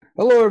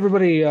Hello,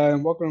 everybody,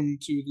 and welcome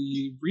to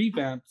the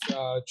revamped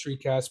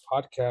TreeCast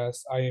podcast.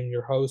 I am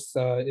your host,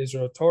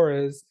 Israel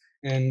Torres,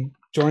 and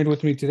joined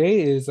with me today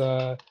is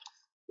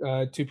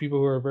two people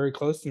who are very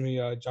close to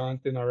me,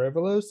 Jonathan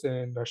Arevalos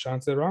and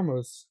Ashante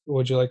Ramos.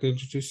 Would you like to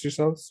introduce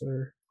yourselves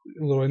or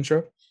a little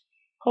intro?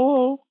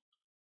 Hello.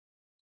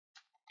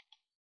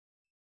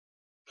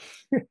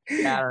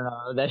 Yeah, I don't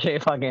know. That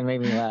shit fucking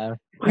made me laugh.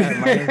 My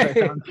name's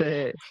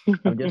Ashante.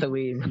 I'm just a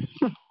weed.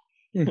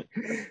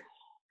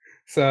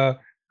 So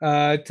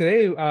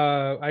today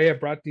I have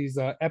brought these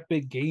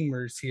epic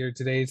gamers here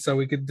today so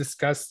we could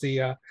discuss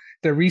the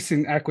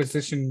recent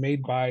acquisition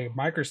made by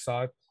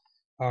Microsoft.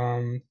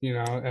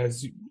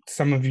 As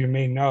some of you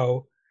may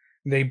know,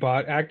 they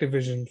bought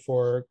Activision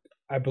for,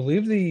 I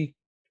believe the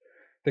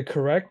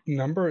correct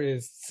number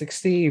is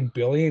 $68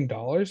 billion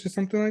or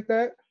something like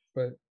that,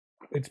 but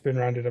it's been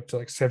rounded up to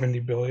like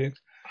 70 billion.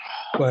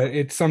 But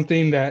it's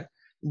something that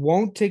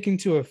won't take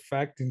into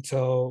effect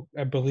until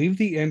I believe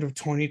the end of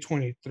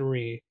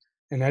 2023,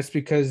 and that's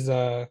because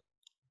the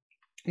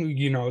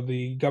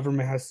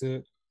government has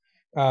to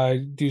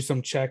do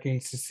some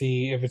checkings to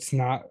see if it's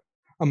not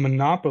a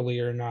monopoly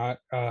or not,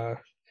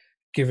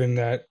 given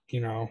that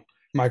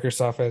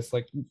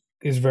Microsoft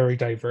is very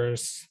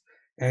diverse,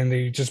 and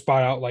they just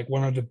bought out like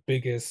one of the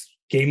biggest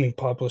gaming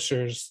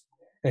publishers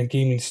and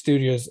gaming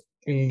studios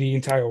in the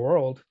entire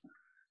world.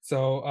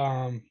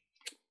 So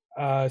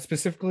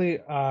specifically,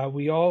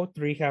 we all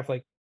three have,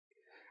 like,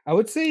 I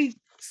would say,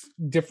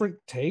 different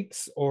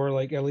takes, or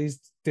like at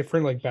least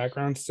different like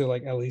backgrounds to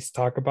like at least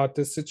talk about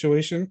this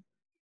situation.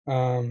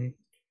 Um,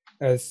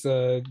 as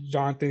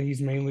Jonathan,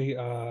 he's mainly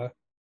on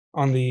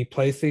the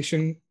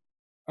PlayStation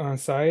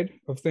side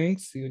of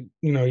things.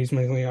 He's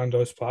mainly on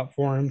those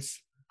platforms,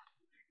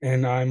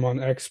 and I'm on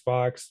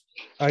Xbox.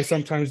 I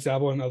sometimes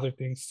dabble in other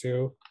things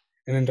too.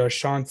 And then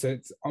Darshant's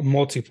it's a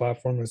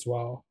multi-platform as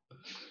well.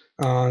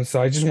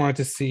 So I just wanted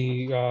to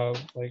see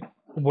like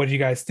what do you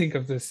guys think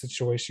of this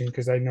situation,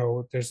 because I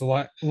know there's a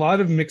lot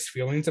of mixed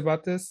feelings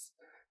about this.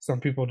 Some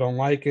people don't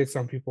like it.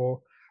 Some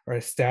people are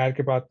ecstatic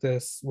about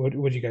this. What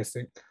do you guys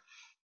think?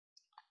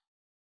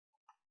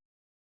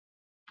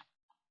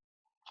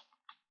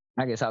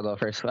 I guess I'll go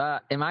first.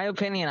 In my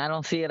opinion, I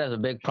don't see it as a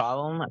big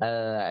problem.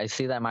 I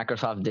see that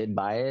Microsoft did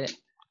buy it,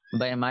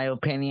 but in my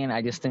opinion,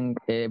 I just think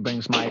it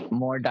brings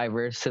more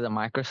diverse to the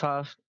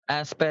Microsoft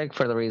aspect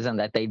for the reason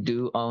that they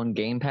do own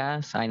Game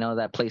Pass. I know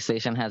that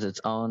PlayStation has its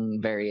own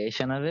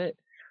variation of it,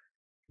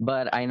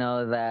 but I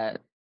know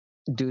that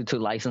due to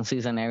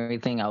licenses and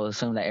everything, I would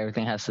assume that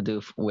everything has to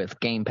do with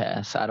Game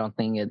Pass. I don't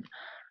think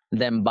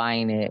them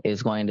buying it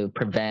is going to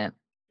prevent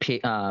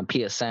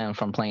PSN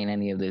from playing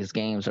any of these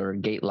games or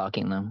gate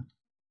locking them.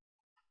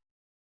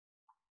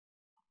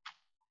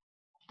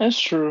 That's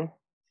true.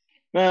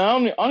 Man, I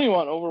don't even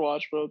want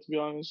Overwatch, bro, to be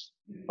honest.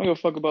 I don't give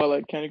a fuck about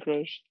like Candy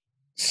Crush.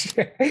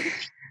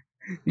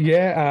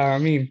 Yeah, I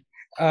mean,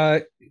 uh,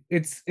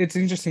 it's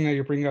interesting that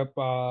you bring up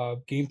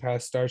Game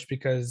Pass starts,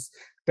 because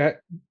that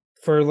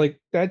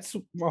that's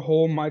a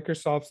whole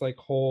Microsoft's like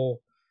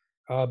whole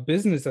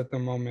business at the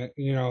moment.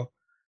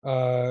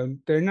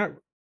 They're not.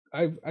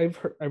 I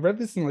read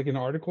this in like an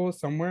article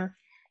somewhere,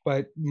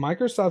 but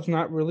Microsoft's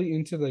not really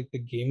into like the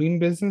gaming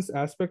business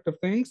aspect of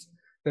things.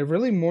 They're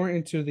really more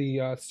into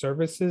the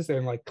services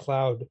and like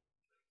cloud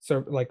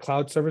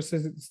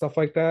services and stuff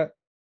like that.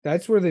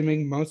 That's where they make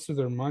most of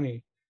their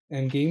money.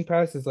 And Game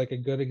Pass is like a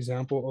good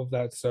example of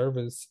that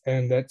service,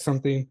 and that's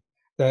something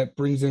that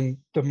brings in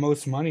the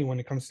most money when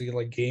it comes to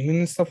like gaming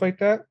and stuff like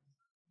that.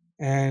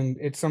 And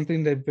it's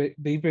something that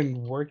they've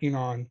been working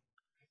on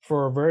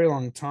for a very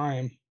long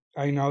time.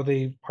 I know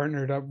they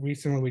partnered up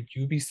recently with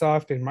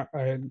Ubisoft and not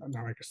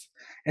Microsoft,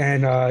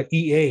 and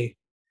EA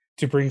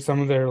to bring some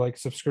of their like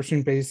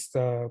subscription based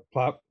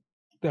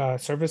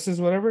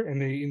services, whatever,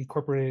 and they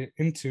incorporate it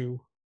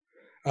into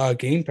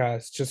Game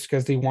Pass just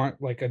because they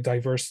want like a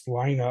diverse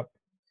lineup,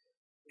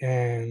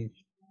 and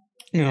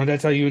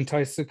that's how you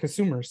entice the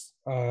consumers.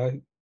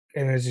 And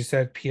as you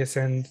said,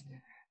 PSN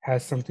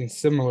has something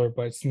similar,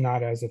 but it's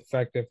not as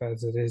effective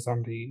as it is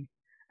on the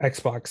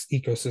Xbox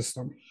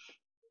ecosystem.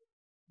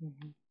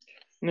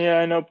 Yeah,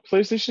 I know.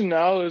 PlayStation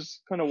Now is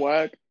kind of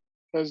whack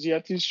because you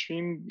have to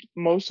stream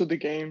most of the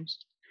games.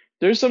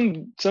 There's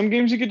some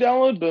games you could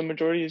download, but the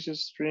majority is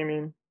just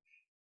streaming,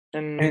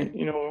 and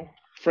And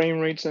frame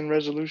rates and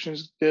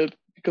resolutions dip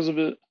because of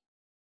it.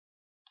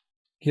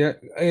 yeah,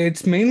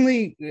 it's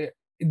mainly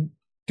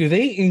do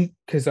they,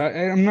 because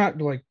I'm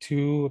not like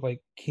too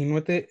like keen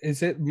with it.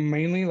 Is it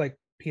mainly like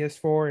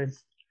PS4 and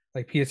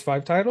like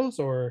PS5 titles,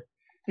 or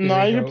do No,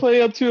 they you can go?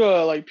 play up to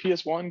like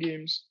PS1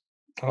 games,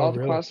 Oh, all the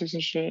really? classics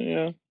and shit.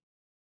 Yeah.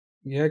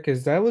 Yeah,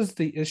 because that was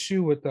the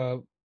issue with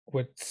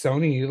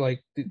Sony.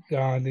 Like,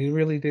 they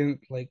really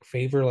didn't like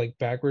favor like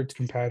backwards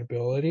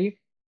compatibility.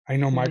 I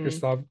know hmm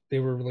Microsoft, they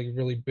were really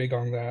really big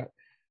on that.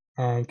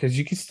 Because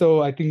you can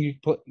still, I think you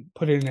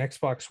put in an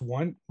Xbox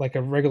One, like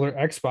a regular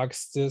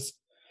Xbox disc,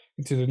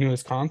 into the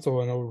newest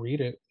console, and it'll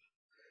read it.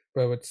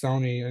 But with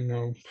Sony, I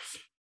know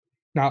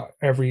not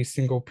every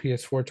single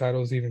PS4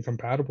 title is even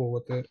compatible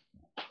with it.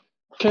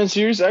 Can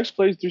Series X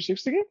play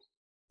 360 games?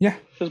 Yeah,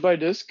 Just by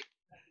disc?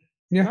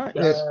 yeah,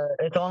 Nice.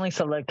 It's only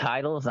select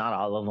titles, not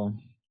all of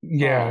them.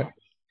 yeah.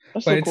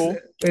 That's But so cool.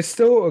 it's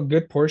still a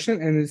good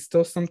portion, and it's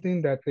still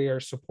something that they are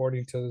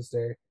supporting to this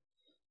day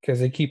because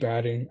they keep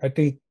adding. I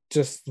think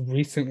just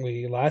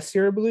recently, last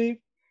year, I believe,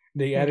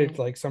 they added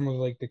like some of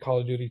like the Call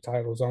of Duty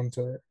titles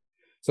onto it,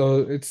 so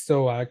it's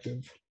still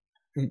active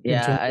in terms of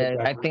Yeah,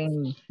 I that.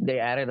 think they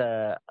added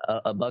a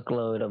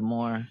buckload of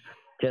more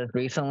just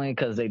recently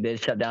because they did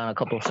shut down a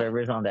couple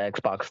servers on the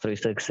Xbox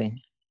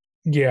 360.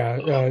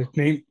 Yeah,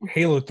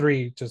 Halo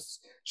 3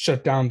 just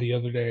shut down the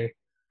other day.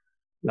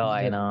 Oh,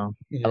 I know.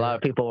 A Yeah. lot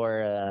of people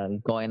were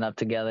going up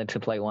together to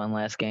play one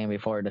last game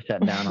before the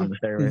shutdown on the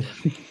servers.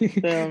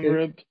 Damn, It-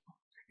 rip.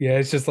 yeah,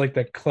 it's just like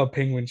that Club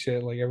Penguin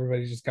shit. Like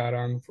everybody just got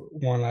on for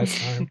one last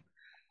time.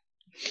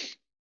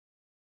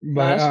 Nah,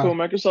 But that's cool.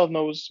 Microsoft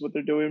knows what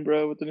they're doing,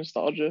 bro, with the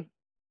nostalgia.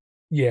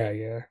 yeah,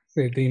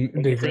 they They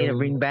need to bring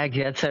really. back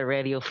Jet Set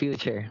Radio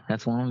Future.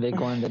 That's one big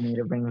one they need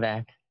to bring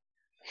back.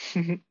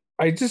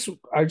 I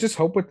just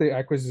hope with the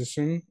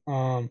acquisition,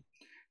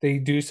 they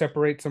do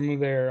separate some of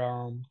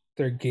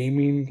their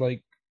gaming,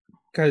 like,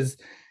 because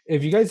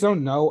if you guys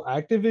don't know,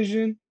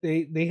 Activision,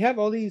 they have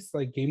all these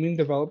like gaming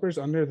developers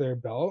under their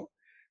belt,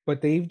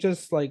 but they've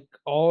just like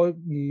all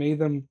made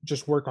them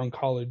just work on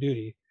Call of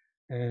Duty.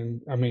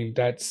 And I mean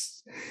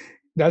that's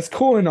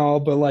cool and all,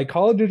 but like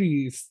Call of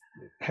Duty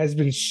has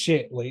been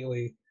shit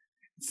lately.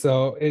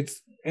 So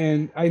it's,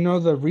 and I know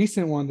the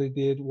recent one they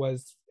did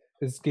was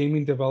this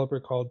gaming developer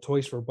called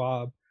Toys for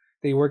Bob.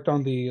 They worked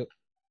on the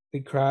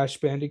Crash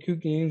Bandicoot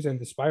games and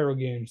the Spyro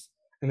games,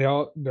 and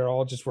they're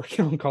all just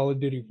working on Call of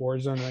Duty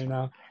Warzone right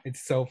now.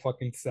 It's so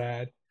fucking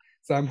sad.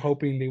 So I'm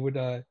hoping they would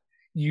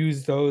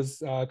use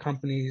those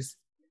companies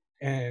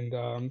and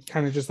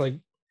kind of just like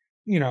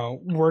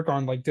work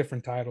on like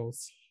different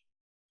titles.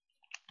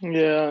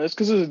 Yeah, it's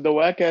because of the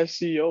whack ass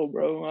CEO,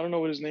 bro. I don't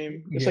know what his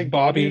name. It's Yeah, like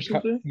Bobby or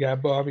something.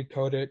 Bobby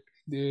Kotick,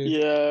 dude,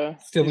 Yeah,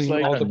 he's stealing I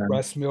like, all don't the know.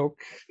 breast milk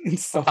and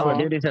stuff Call like of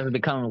uh-huh. Duty has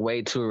become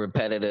way too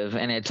repetitive,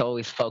 and it's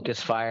always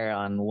focused fire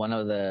on one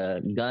of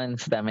the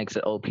guns that makes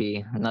it OP.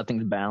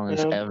 Nothing's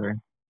balanced Yeah, ever.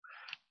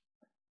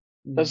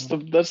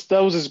 that. that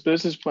was his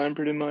business plan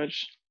pretty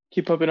much.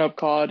 Keep pumping up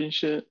COD and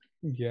shit.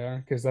 Yeah,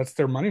 because that's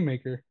their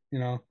moneymaker.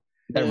 Their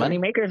Yeah, money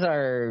makers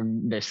are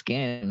their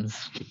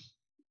skins.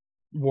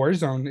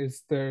 Warzone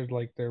is their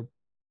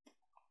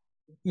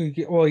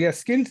well, yeah,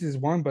 skins is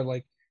one, but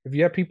like if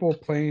you have people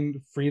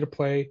playing free to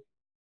play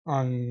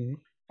on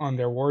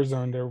their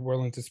Warzone, they're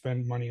willing to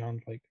spend money on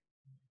like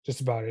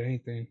just about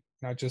anything,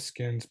 not just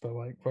skins, but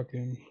like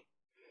fucking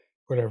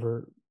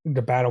whatever,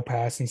 the battle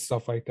pass and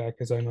stuff like that.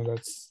 Because I know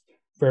that's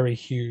very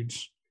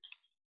huge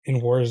in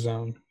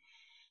Warzone.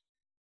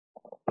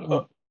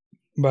 uh,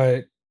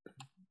 But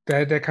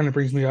that kind of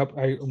brings me up.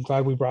 I'm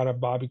glad we brought up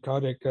Bobby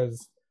Kotick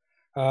because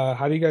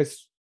how do you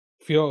guys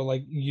feel?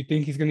 Like you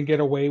think he's gonna get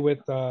away with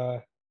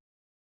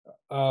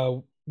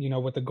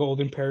with the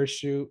golden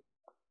parachute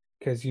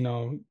because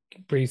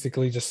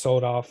basically just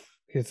sold off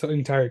his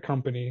entire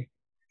company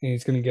and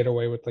he's gonna get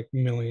away with like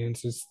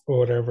millions or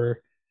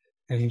whatever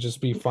and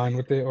just be fine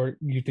with it, or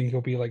you think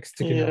he'll be like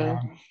sticking yeah.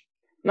 around?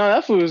 No,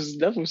 that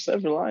was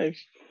set for life.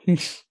 I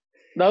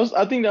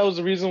think that was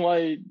the reason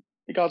why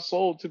it got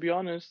sold. To be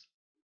honest,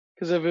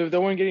 because if they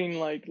weren't getting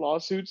like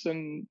lawsuits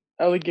and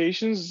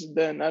allegations,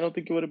 then I don't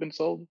think it would have been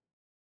sold.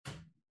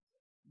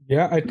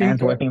 Yeah, I Man's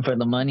think working for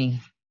the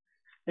money.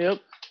 Yep.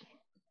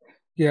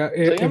 yeah,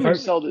 It's like I'm if gonna I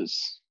sell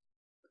this.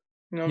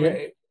 You know what I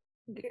yeah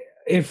mean?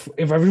 if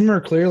I remember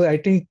clearly, I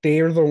think they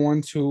are the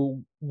ones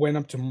who went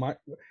up to my.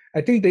 I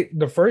think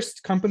the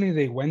first company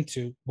they went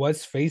to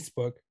was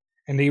Facebook,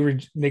 and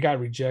they got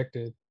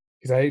rejected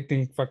because I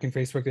think fucking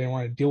Facebook didn't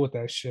want to deal with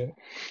that shit.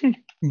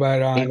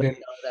 But Even then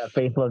though that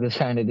Facebook is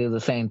trying to do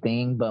the same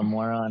thing, but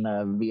more on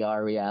a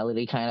VR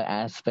reality kind of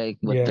aspect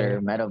with yeah,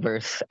 their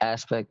metaverse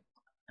aspect.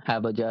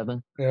 Habba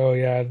jabba. oh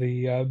yeah,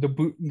 the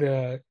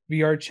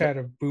VR chat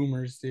of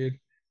boomers, dude.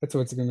 That's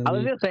what it's gonna I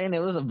was be. just saying it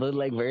was a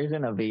bootleg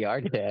version of VR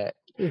chat.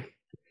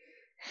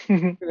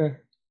 Yeah,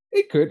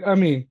 it could. I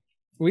mean,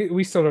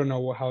 we still don't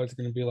know how it's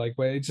gonna be like,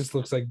 but it just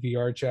looks like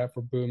VR chat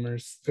for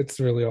boomers. It's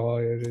really all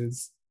it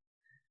is.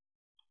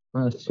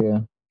 That's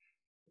true.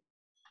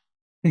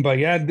 But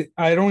yeah,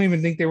 I don't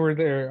even think they were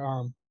their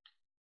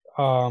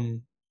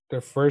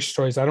first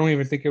choice. I don't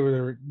even think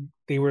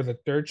they were the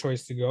third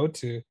choice to go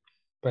to.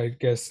 But I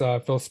guess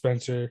Phil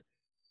Spencer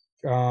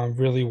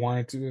really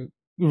wanted to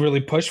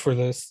really push for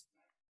this,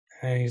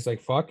 and he's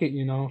like, "Fuck it,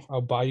 I'll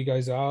buy you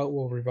guys out.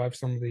 We'll revive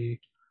some of the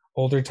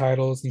older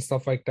titles and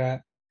stuff like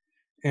that."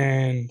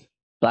 And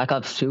Black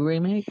Ops 2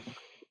 remake?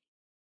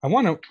 I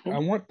want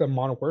the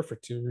Modern Warfare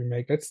 2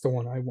 remake. That's the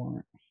one I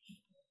want.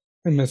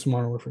 I miss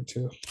Modern Warfare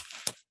 2.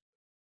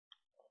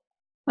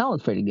 That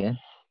was pretty good.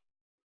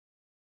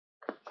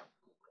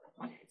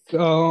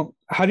 So,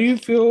 how do you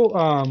feel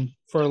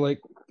for like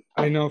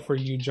I know for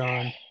you,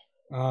 John,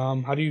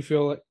 how do you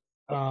feel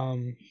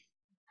um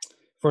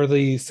for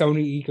the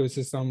Sony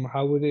ecosystem?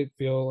 How would it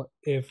feel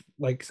if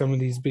like some of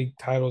these big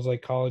titles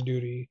like Call of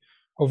Duty,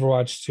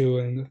 Overwatch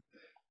 2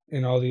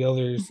 and all the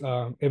others,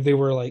 if they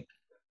were like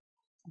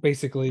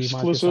basically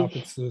Exclusive. Microsoft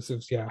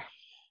exclusives. Yeah.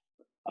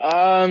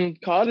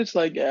 COD, it's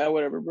like, yeah,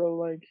 whatever, bro.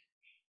 Like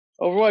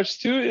Overwatch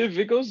 2, if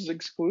it goes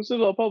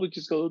exclusive, I'll probably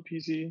just go to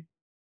PC.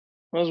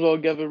 Might as well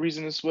give a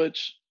reason to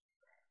switch.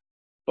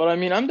 But I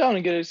mean, I'm down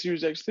to get a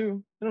Series X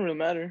too. It don't really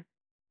matter.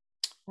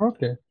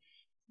 Okay.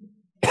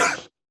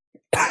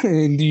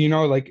 And do you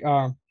know like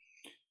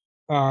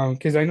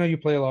because I know you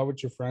play a lot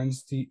with your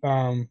friends.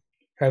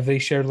 Have they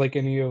shared like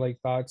any of like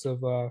thoughts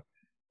of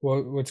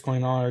what's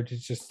going on, or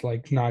just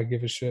like not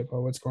give a shit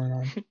about what's going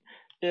on?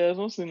 Yeah, it's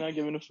mostly not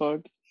giving a fuck.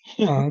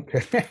 Oh,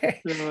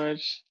 okay. Pretty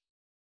much.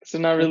 So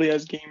not really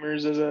as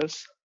gamers as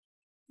us.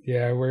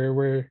 Yeah,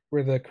 we're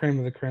the cream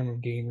of the cream of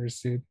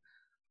gamers, dude.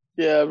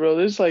 Yeah, bro.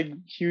 There's like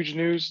huge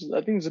news.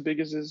 I think the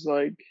biggest is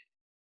like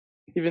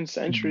even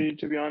Century,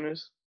 to be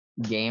honest.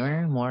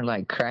 Gamer, more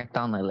like cracked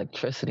on the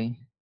electricity.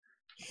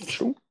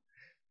 True.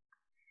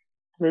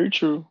 Very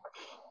true.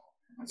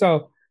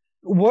 So,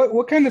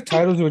 what kind of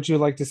titles would you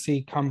like to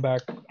see come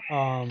back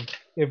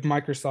if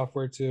Microsoft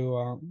were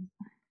to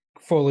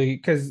fully?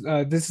 Because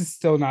this is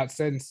still not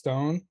set in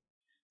stone,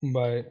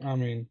 but I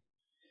mean,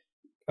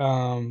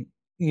 um,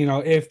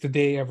 if the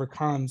day ever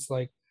comes,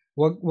 like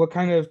what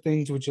kind of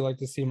things would you like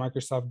to see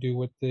Microsoft do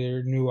with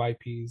their new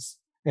IPs,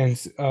 and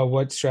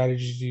what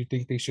strategies do you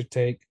think they should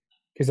take?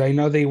 Because I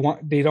know they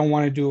don't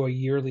want to do a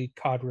yearly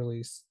COD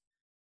release,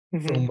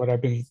 Hmm. from what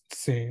I've been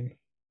seeing.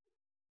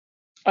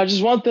 I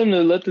just want them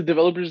to let the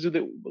developers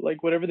do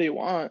like whatever they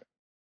want,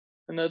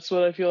 and that's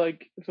what I feel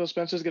like Phil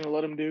Spencer's gonna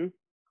let them do.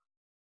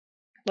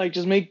 Like,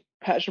 just make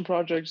passion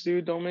projects,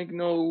 dude. Don't make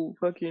no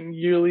fucking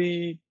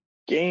yearly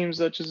games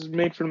that just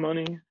made for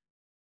money.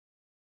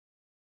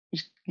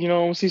 Just,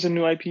 see some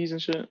new IPs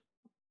and shit.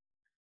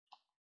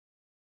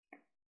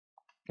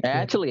 I Yeah.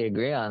 actually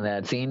agree on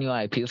that. Seeing new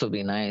IPs would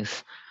be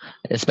nice,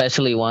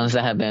 especially ones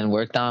that have been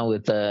worked on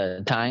with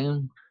the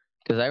time.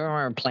 Because I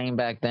remember playing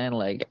back then,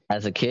 like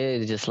as a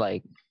kid, just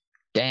like,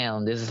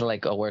 damn, this is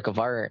like a work of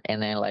art.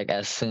 And then, like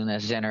as soon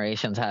as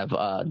generations have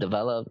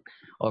developed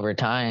over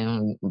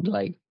time,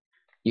 like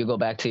you go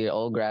back to your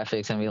old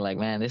graphics and be like,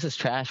 man, this is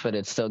trash, but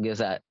it still gives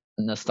that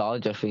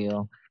nostalgia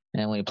feel.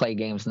 And when you play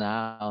games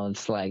now,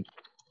 it's like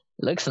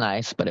looks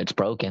nice, but it's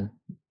broken.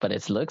 But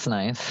it looks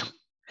nice.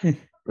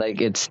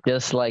 Like it's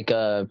just like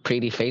a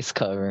pretty face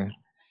cover.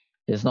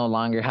 It's no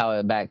longer how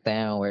it back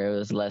then where it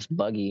was less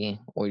buggy,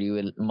 where you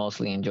would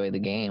mostly enjoy the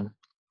game.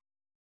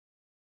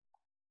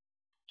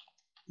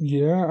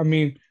 Yeah, I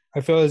mean,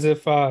 I feel as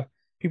if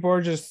people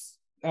are just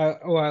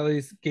well, at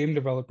least game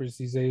developers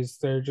these days,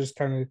 they're just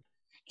kind of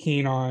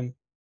keen on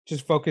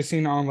just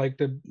focusing on like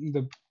the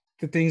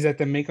things that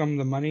make them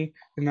the money.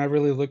 They're not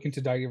really looking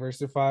to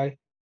diversify.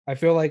 I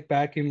feel like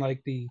back in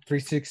like the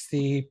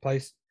 360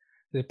 place,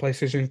 the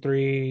PlayStation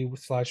 3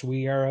 slash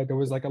Wii era, there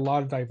was like a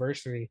lot of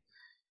diversity,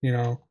 you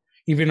know,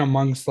 even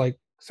amongst like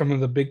some of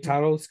the big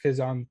titles. Because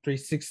on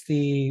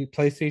 360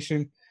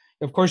 PlayStation,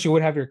 of course you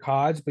would have your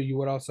CODs, but you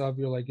would also have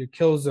your like your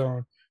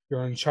Killzone,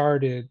 your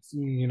Uncharted.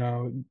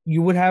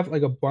 You would have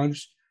like a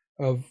bunch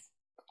of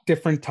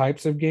different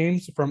types of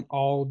games from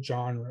all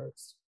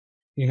genres.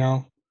 You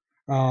know,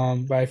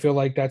 but I feel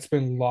like that's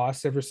been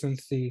lost ever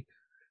since the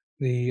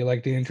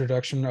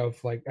introduction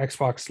of like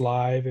Xbox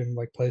Live and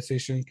like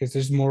PlayStation, because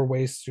there's more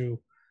ways to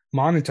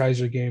monetize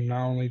your game,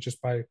 not only just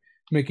by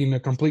making a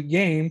complete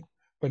game,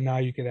 but now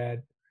you could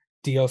add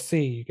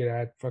DLC, you could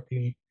add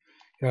fucking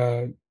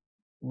uh,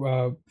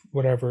 uh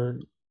whatever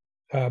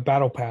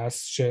battle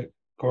pass shit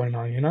going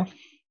on, you know?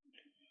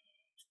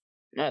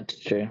 That's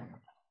true.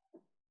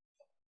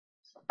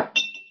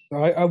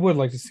 I would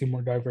like to see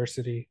more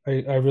diversity.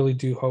 I really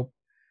do hope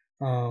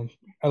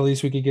at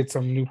least we could get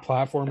some new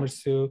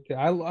platformers too.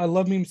 I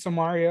love me some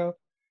Mario,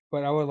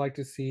 but I would like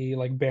to see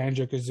like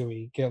Banjo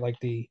Kazooie get like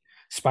the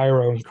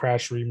Spyro and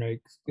Crash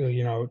remake,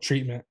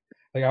 treatment.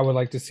 Like I would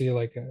like to see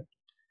like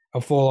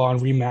a full on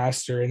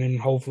remaster, and then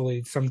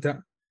hopefully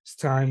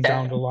time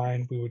down That the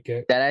line we would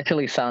get. that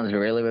actually sounds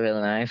really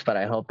really nice, but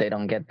I hope they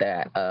don't get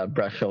that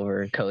brush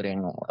over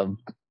coating of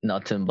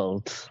nuts and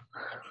bolts.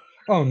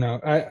 Oh no,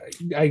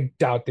 I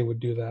doubt they would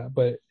do that.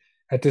 But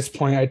at this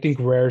point, I think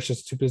Rare is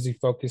just too busy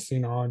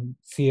focusing on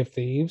Sea of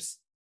Thieves.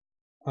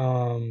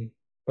 Um,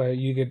 but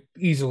you could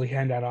easily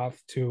hand that off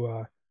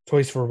to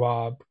Toys for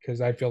Bob,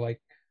 because I feel like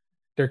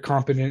they're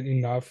competent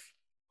enough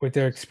with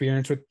their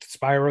experience with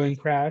Spyro and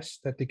Crash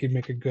that they could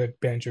make a good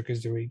Banjo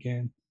Kazooie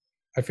game.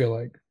 I feel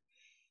like.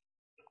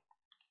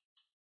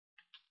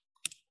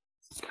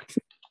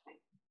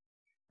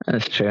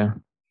 That's true.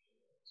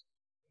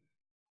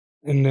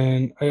 And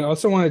then I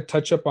also want to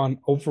touch up on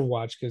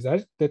Overwatch, because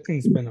that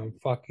thing's been a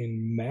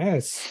fucking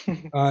mess.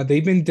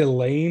 They've been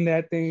delaying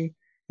that thing.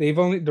 They've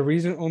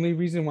only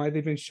reason why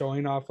they've been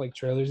showing off like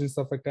trailers and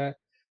stuff like that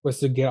was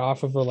to get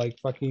off of a like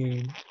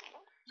fucking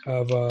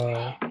of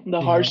The you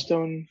know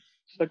Hearthstone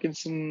fucking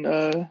some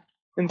hearts,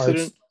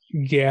 incident.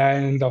 yeah,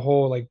 and the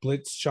whole like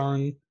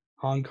Blitzchung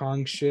Hong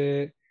Kong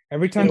shit.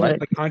 Every time Yeah. there's What?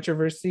 like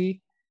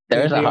controversy,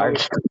 There's a they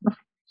always, hard.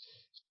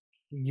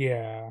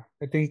 yeah.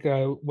 I think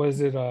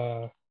was it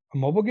a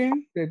mobile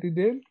game that they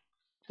did?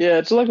 Yeah,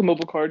 it's like a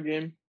mobile card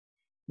game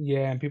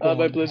Yeah, and people by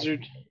weren't Blizzard.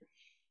 having it.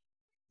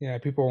 Yeah,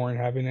 people weren't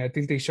having it. I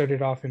think they shut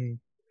it off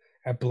in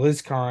at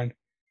BlizzCon.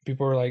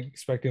 People were like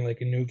expecting like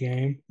a new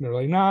game. They're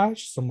like, nah,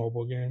 it's just a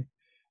mobile game.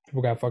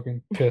 People got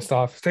fucking pissed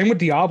off. Same with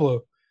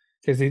Diablo,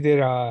 because they did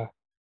a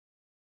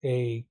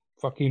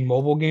fucking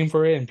mobile game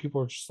for it, and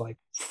people were just like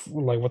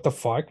what the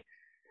fuck?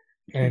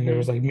 And there Hmm.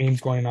 was like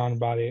memes going on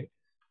about it.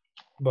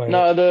 But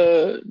No,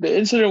 the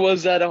incident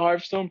was that a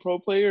Hearthstone pro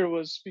player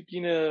was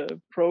speaking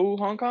to pro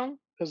Hong Kong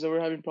because they were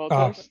having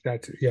protests.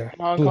 that's yeah,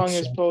 And Hong Kong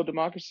Blitz. is pro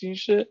democracy and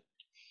shit.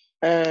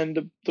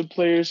 And the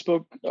players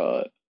spoke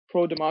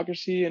pro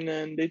democracy, and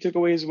then they took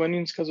away his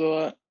winnings because of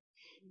that.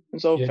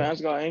 And so Yeah, fans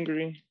got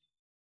angry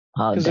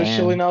Oh because they're damn.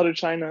 shilling out of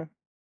China.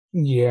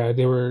 yeah,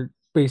 they were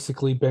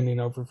basically bending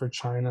over for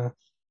China.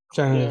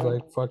 China is Yeah.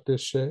 like fuck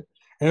this shit.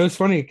 And it was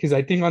funny because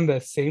I think on the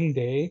same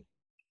day,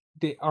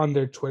 they on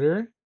their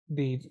Twitter,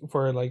 the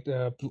for like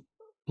the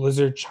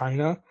Blizzard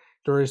China,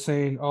 they were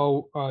saying,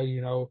 "Oh,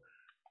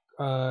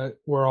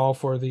 we're all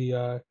for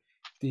the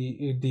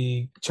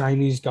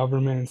Chinese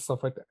government and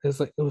stuff like that." It's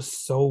like it was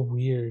so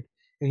weird.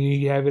 And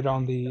you have it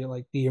on the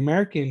like the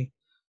American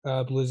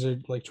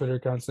Blizzard like Twitter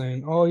account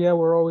saying, "Oh yeah,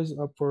 we're always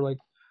up for like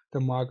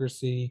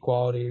democracy,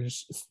 equality, and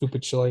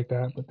stupid shit like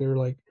that." But they're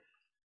like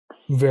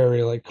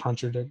very like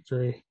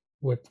contradictory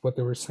with what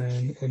they were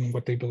saying and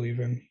what they believe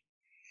in.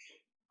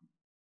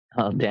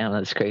 Oh damn,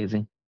 that's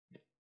crazy.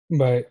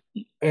 But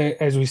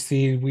as we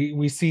see,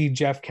 we see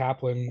Jeff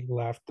Kaplan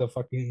left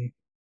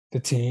the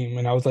team,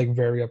 and I was like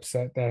very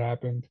upset that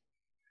happened.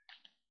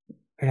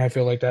 And I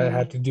feel like that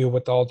had Mm. to do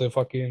with all the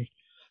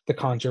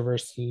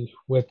controversy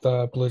with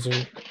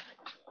Blizzard.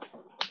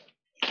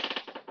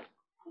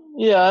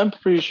 Yeah, I'm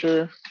pretty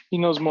sure he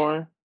knows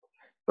more.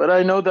 But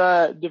I know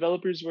that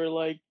developers were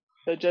like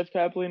that Jeff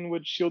Kaplan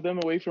would shield them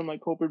away from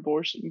like corporate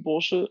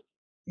bullshit,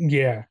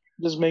 Yeah,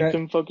 just make that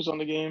them focus on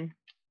the game.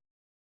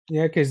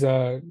 yeah, because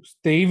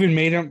they even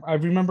made him. I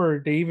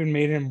remember they even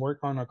made him work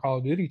on a Call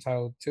of Duty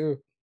title too,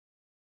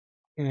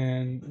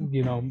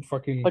 and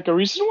fucking Like a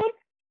recent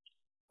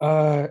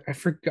one? I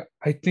forgot.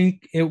 I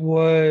think it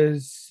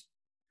was.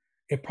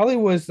 It probably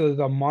was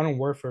the Modern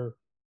Warfare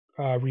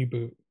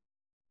reboot.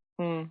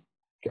 Hmm.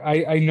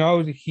 I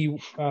know that he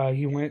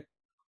went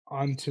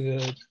onto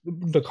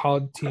the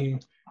college team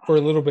for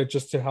a little bit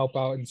just to help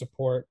out and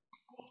support.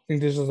 I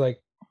think this was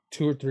like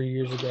 2 or 3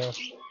 years ago.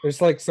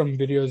 There's like some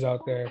videos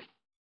out there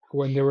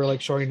when they were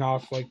like showing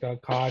off like the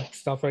COD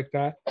stuff like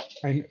that,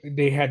 and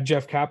they had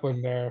Jeff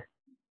Kaplan there,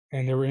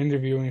 and they were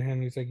interviewing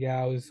him. He's like,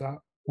 "Yeah, I was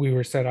we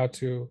were set out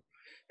to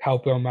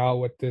help him out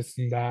with this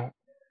and that,"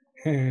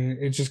 and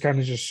it just kind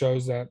of just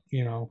shows that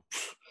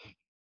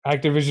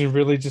Activision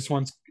really just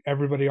wants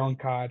everybody on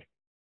COD,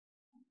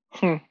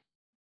 Hmm.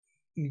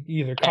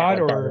 either Yeah, COD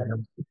with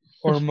that.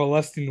 or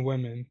molesting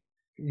women,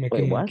 Wait, making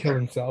them what? kill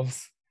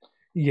themselves.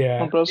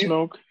 Yeah, On Bro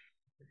Smoke.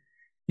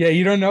 yeah.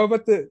 You don't know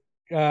about the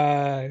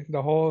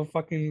whole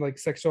fucking like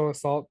sexual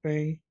assault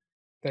thing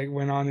that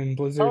went on in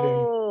Blizzard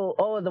and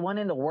Oh, the one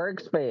in the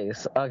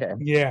workspace. Okay,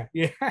 yeah,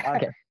 yeah,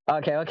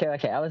 okay,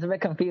 okay. I was a bit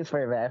confused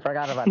for a bit. I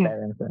forgot about that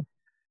incident.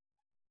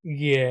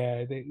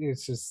 yeah.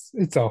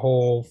 It's a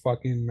whole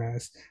fucking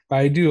mess. But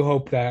I do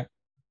hope that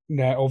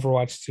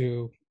Overwatch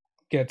 2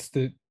 gets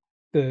the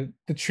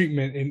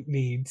treatment it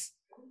needs.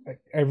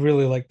 I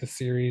really like the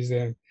series,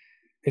 and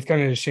it's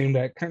kind of a shame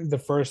that kind of the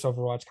first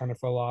Overwatch kind of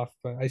fell off,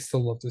 but I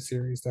still love the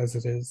series as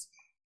it is.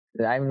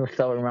 I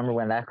still remember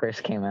when that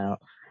first came out.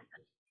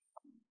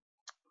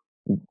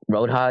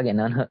 Roadhog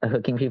and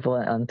unhooking people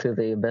onto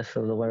the abyss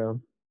of the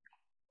world.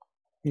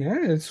 Yeah,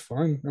 it's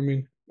fun. I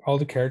mean, all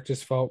the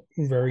characters felt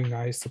very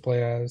nice to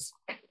play as.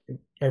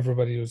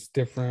 Everybody was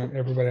different.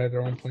 Everybody had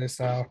their own play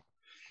style.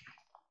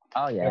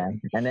 Oh But yeah,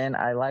 and then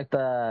I like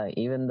the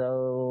even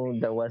though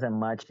there wasn't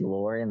much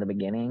lore in the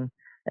beginning,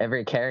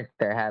 every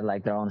character had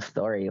like their own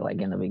story.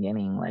 Like in the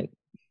beginning, like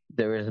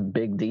there was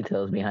big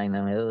details behind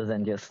them. It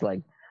wasn't just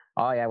like,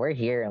 oh yeah, we're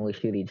here and we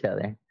shoot each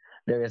other.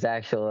 There was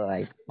actual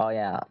like, oh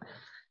yeah,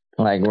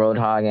 like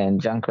Roadhog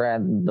and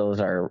Junkrat, those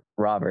are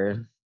robbers,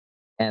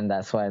 and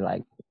that's why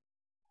like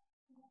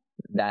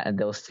that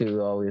those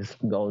two always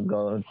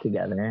go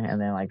together.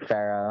 And then like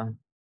Farah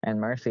and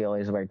Mercy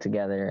always work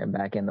together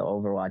back in the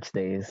Overwatch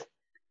days.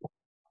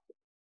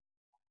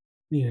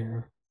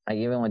 yeah, Like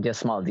even with just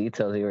small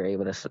details, you were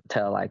able to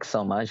tell like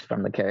so much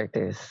from the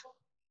characters.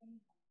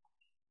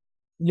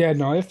 yeah,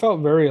 no, it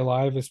felt very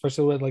alive,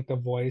 especially with like the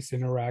voice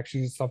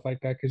interactions and stuff like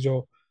that. Because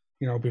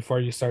before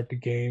you start the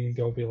game,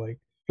 they'll be like,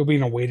 you'll be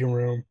in a waiting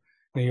room,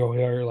 and you'll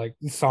hear like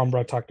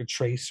Sombra talk to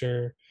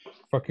Tracer,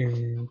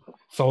 fucking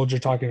Soldier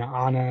talking to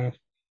Ana.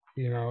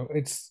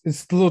 It's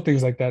little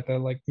things like that that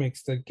like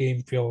makes the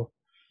game feel,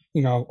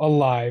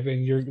 alive,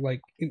 and you're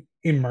like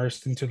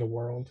immersed into the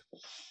world.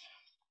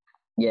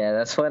 Yeah,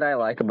 that's what I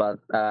like about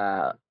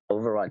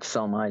Overwatch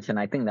so much, and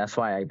I think that's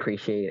why I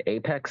appreciate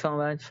Apex so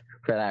much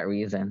for that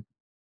reason.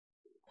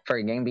 For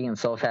a game being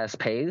so fast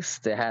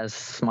paced, it has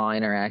small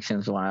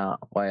interactions while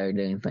you're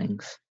doing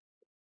things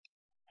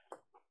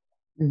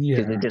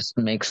because Yeah, it just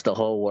makes the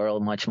whole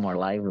world much more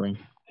lively.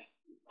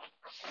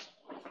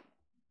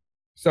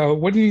 So,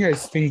 when do you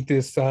guys think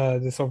this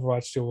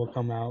Overwatch 2 will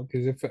come out?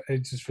 Because if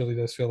it just really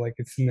does feel like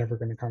it's never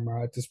going to come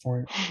out at this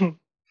point.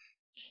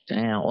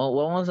 Damn. Well,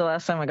 when was the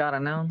last time it got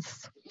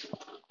announced?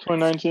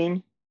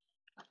 2019.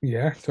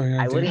 Yeah, I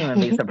 2019. wouldn't even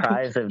be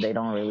surprised if they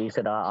don't release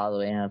it all the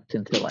way up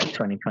until like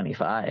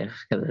 2025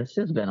 because it's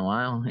just been a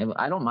while.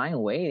 I don't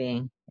mind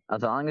waiting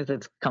as long as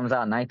it comes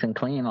out nice and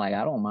clean. Like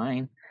I don't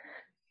mind.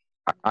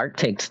 Art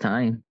takes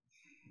time.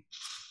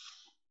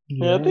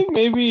 Yeah, I Yeah. think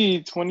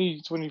maybe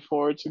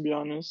 2024 to be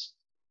honest.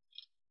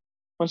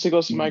 Once it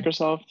goes to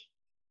Microsoft.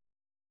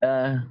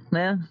 Yeah.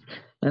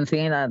 And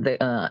seeing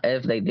that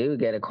if they do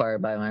get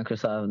acquired by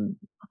Microsoft,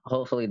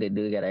 hopefully they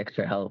do get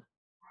extra help.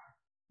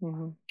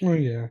 Mm-hmm. Oh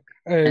yeah.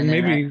 And then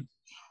Maybe.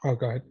 Oh,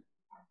 go ahead.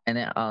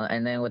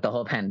 and then with the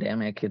whole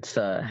pandemic, it's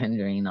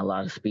hindering a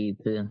lot of speed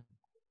too.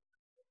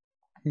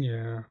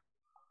 Yeah.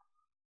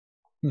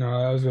 No,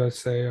 I was gonna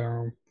say.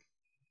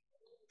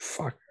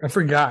 Fuck, I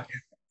forgot.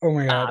 Oh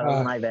my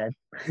god. My bad.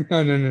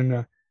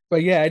 No.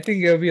 But yeah, I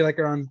think it'll be like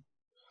around.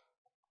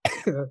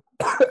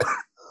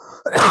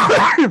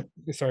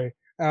 Sorry.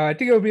 I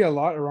think it'll be a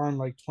lot around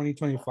like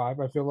 2025.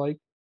 I feel like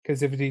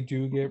because if they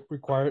do get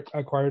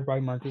acquired by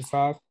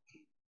Microsoft,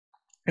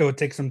 it would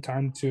take some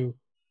time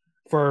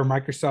for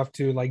Microsoft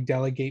to like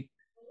delegate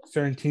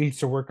certain teams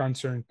to work on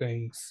certain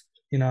things,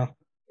 you know.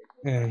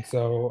 And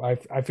so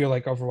I feel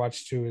like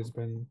Overwatch 2 has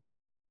been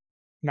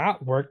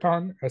not worked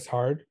on as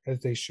hard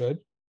as they should,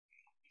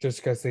 just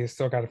because they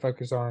still got to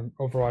focus on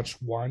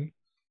Overwatch 1.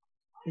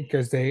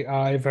 Because they,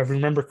 if I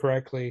remember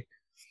correctly,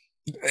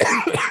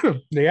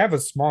 they have a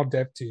small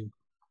dev team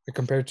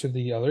compared to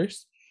the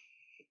others,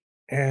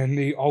 and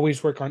they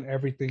always work on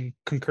everything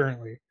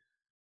concurrently.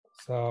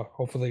 So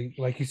hopefully,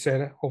 like you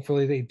said,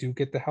 hopefully they do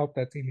get the help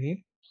that they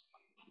need,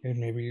 and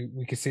maybe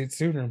we could see it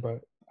sooner. But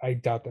I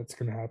doubt that's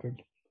going to happen.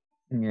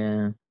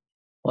 Yeah.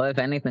 Well, if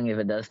anything, if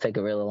it does take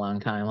a really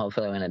long time,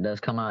 hopefully when it does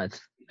come out,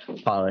 it's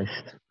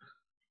polished.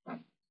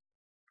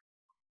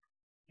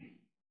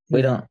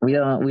 We Yeah.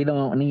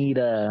 don't need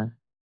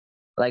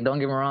like don't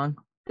get me wrong,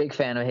 big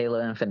fan of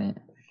Halo Infinite,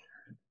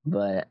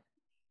 but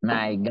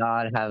my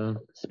God, have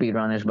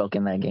speedrunners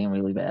broken that game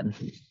really bad.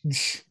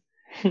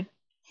 You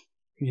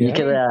Yeah.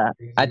 could,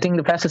 I think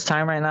the fastest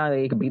time right now that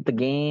you can beat the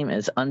game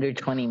is under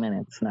 20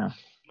 minutes now.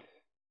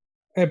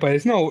 Hey, but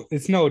it's no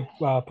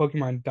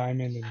Pokemon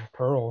Diamond and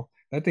Pearl.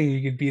 That thing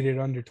you could beat it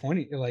under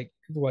 20, like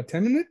what,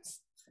 10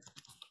 minutes?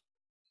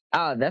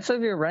 That's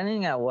if you're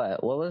running at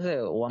what? What was it?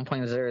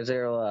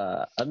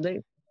 1.00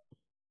 update?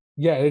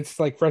 Yeah, it's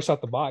like fresh out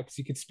the box.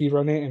 You could speed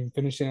run it and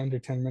finish it under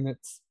 10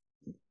 minutes.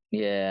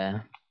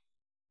 Yeah.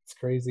 It's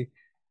crazy.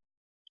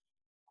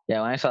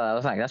 Yeah, when I saw that, I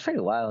was like, that's pretty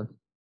wild.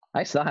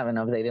 I still haven't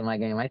updated my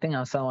game. I think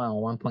I'm still on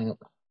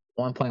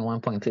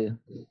 1.1.2.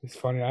 It's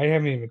funny. I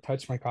haven't even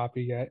touched my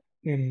copy yet.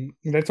 And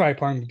that's what I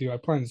plan to do. I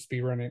plan to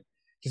speed run it.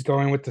 Just go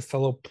in with the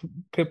solo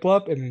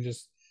Piplup and then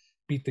just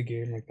beat the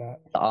game like that.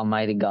 The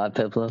almighty God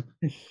Piplup.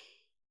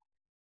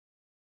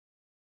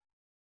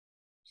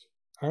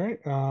 All right.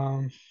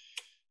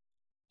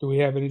 Do we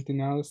have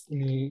anything else?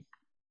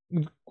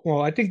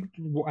 Well, I think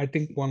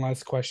one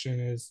last question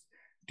is,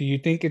 do you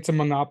think it's a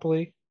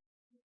monopoly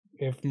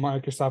if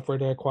Microsoft were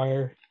to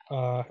acquire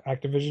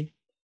Activision?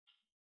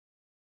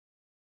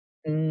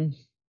 Mm.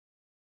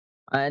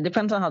 It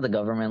depends on how the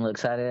government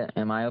looks at it.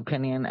 In my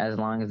opinion, as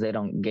long as they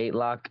don't gate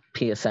lock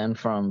PSN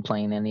from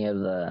playing any of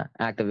the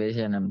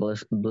Activision and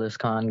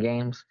BlizzCon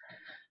games,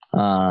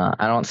 I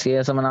don't see it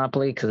as a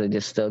monopoly because it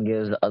just still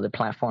gives the other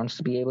platforms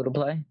to be able to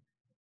play.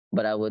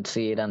 But I would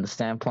see it on the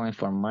standpoint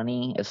for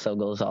money, it still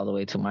goes all the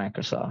way to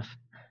Microsoft.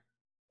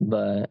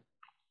 But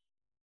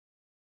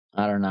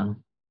I don't know.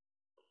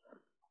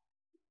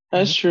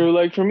 That's true.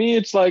 Like for me,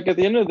 it's like at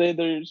the end of the day,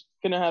 they're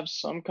gonna have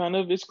some kind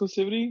of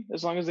exclusivity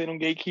as long as they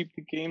don't gatekeep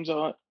the games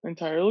out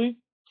entirely.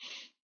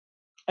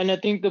 And I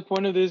think the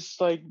point of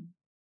this like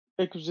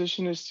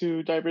acquisition is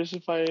to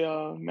diversify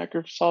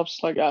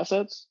Microsoft's like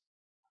assets,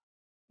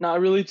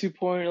 not really to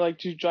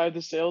drive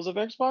the sales of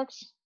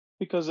Xbox,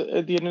 because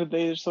at the end of the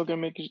day, they're still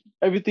gonna make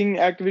everything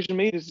Activision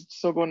made is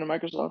still going to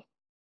Microsoft.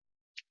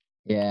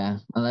 Yeah,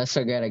 unless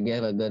they're gonna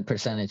give a good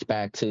percentage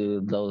back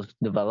to those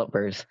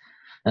developers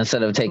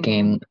instead of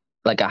taking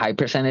like a high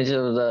percentage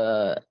of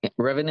the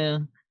revenue.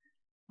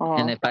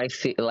 And if I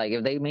see like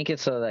if they make it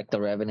so like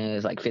the revenue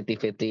is like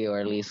 50-50 or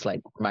at least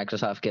like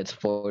Microsoft gets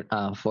 40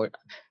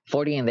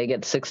 and they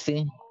get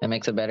 60, it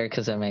makes it better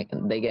because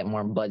they get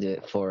more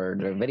budget for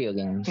their video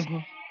games,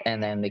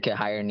 and then they could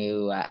hire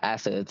new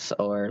assets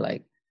or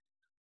like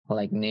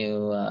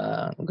new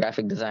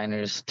graphic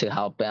designers to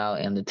help out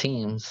in the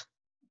teams.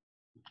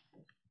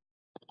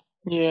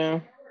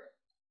 Yeah.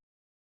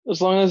 As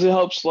long as it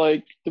helps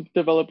like the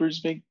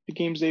developers make the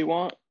games they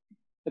want,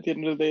 at the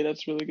end of the day,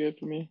 that's really good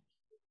for me.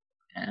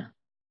 Yeah.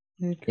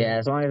 Okay. Yeah,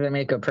 as long as they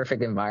make a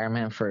perfect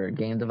environment for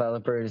game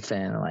developers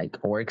and like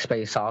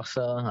workspace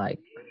also, like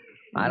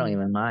I don't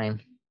even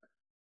mind.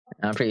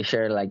 I'm pretty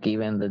sure like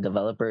even the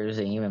developers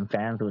and even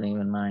fans wouldn't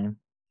even mind.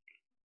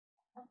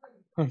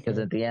 Because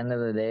Okay. at the end of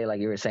the day, like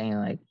you were saying,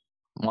 like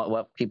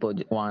what people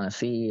want to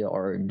see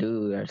or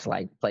do is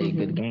like play a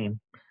good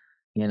game.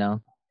 you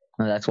know.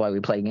 And that's why we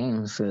play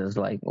games. Is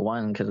like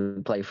one because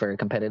we play for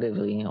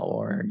competitively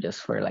or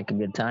just for like a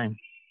good time.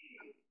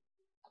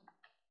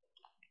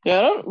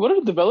 Yeah, what are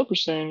the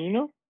developers saying? You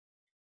know?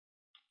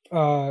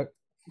 uh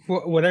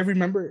what I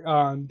remember,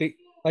 they,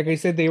 like I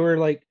said, they were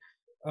like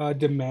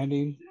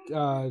demanding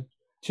to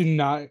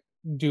not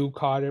do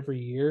COD every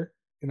year,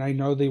 and I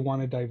know they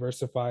want to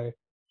diversify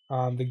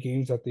the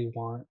games that they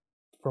want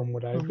from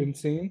what I've Mhm. been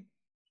seeing.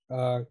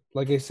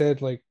 Like I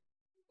said, like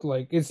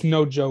it's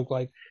no joke,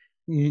 like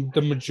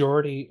the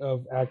majority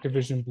of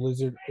Activision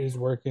Blizzard is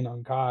working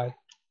on COD,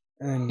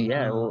 and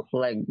Yeah,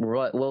 like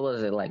what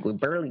was it like? We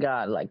barely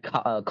got like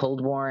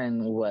Cold War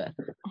and what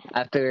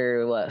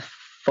after what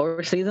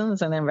 4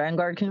 seasons, and then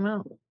Vanguard came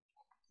out.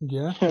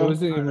 yeah, it Yeah.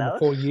 wasn't even a That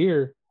full was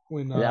year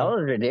when that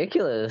was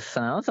ridiculous,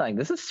 and I was like,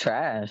 this is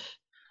trash.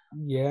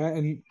 yeah.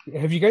 And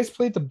have you guys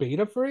played the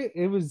beta for it?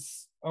 It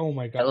was, oh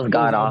my It god, was it was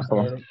god awful.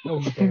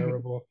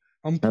 unbearable,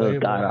 It was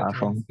unplayable god at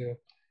awful. times too.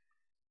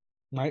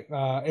 My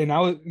and I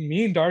was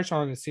me and Darsh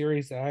on the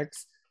Series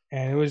X,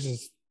 and it was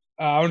just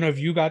I don't know if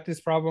you got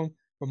this problem,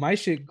 but my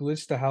shit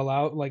glitched the hell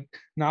out. Like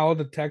now all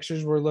the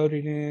textures were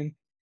loading in.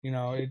 You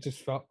know, it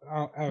just felt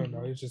I don't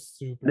know. It was just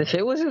super The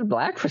shit bad. was just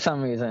black for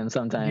some reason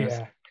sometimes.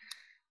 Yeah,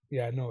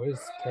 yeah, no,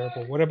 it's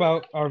terrible. What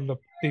about on the?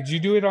 Did you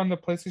do it on the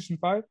PlayStation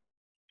 5?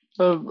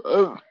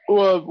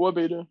 What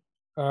beta?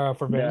 For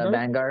The Vanguard?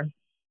 Vanguard.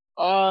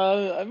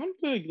 I've been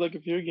playing like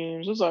a few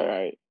games. It's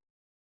alright.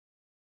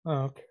 Oh,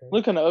 okay.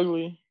 Look kind of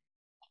ugly.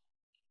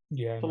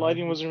 Yeah, The no.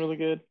 lighting wasn't really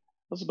good.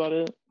 That's about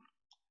it.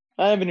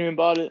 I haven't even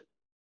bought it.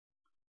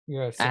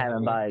 Yeah, I same haven't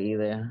here. bought it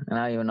either, and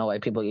I don't even know why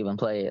people even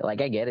play it.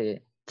 Like I get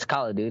it, it's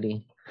Call of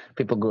Duty.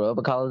 People grew up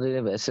with Call of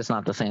Duty, but it's just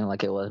not the same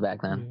like it was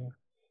back then.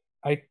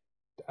 Yeah. I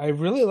I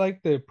really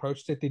like the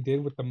approach that they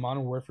did with the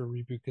Modern Warfare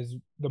reboot, because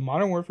the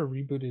Modern Warfare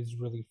reboot is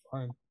really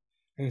fun,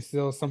 and it's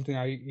still something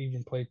I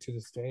even play to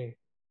this day.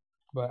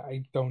 But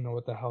I don't know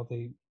what the hell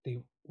they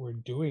were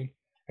doing.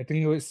 I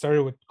think it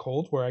started with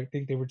Cold War. I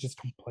think they were just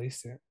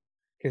complacent,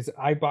 because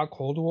I bought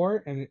Cold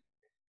War and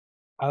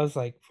I was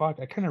like, fuck,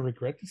 I kind of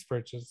regret this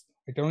purchase.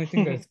 Like the only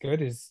thing that's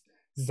good is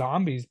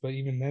zombies, but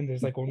even then,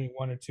 there's like only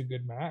one or two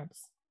good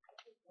maps.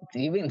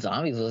 Even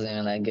zombies wasn't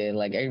even that good.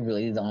 Like I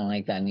really don't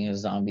like that new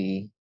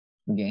zombie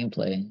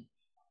gameplay.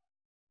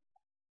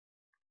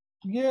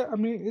 Yeah, I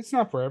mean, it's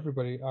not for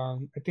everybody. I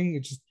think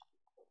it just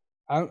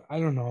I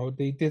don't know.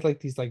 They did like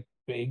these like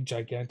big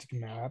gigantic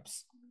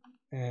maps,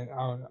 and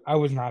I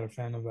was not a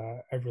fan of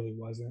that. I really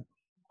wasn't.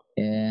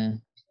 Yeah,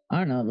 I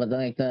don't know, but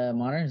like the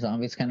modern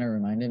zombies kind of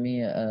reminded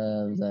me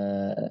of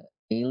the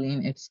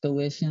Alien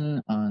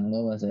Expedition on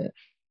what was it?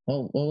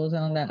 What was it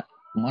on that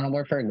Modern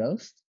Warfare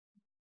Ghost?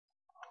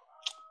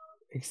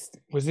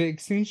 Was it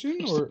Extinction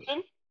or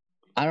Extinction?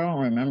 I don't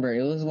remember.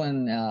 It was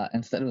when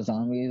instead of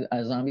zombies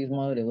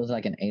mode, it was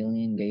like an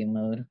alien game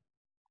mode.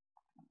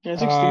 Yeah,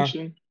 it's uh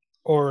Extinction.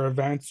 or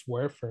Advanced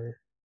Warfare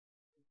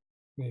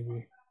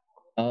maybe?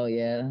 Oh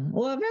yeah.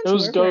 Well, It Advanced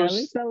was Warfare, at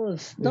least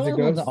Ghost. Is it that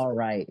one was Ghost? all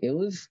right. It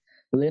was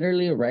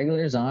literally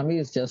regular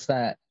zombies, just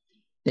that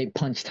they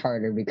punched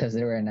harder because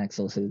they were in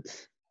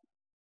exosuits.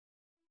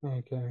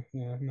 Okay,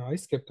 yeah, no, I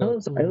skipped that. It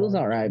was a It was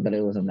long all time right, ago. but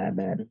it wasn't that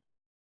bad.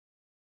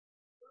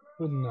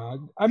 But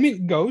no, I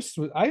mean, Ghost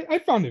was, I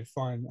found it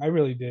fun. I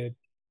really did.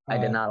 I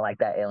did uh not like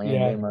that alien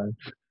yeah, game mode.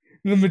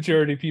 the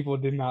majority of people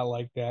did not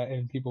like that,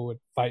 and people would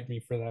fight me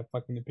for that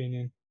fucking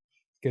opinion,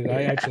 because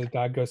I actually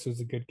thought Ghost was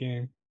a good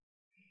game.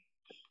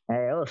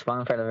 Hey, it was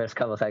fun for the first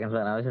couple seconds,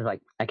 but I was just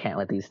like, I can't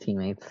let these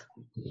teammates.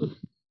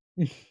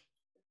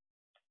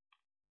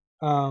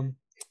 um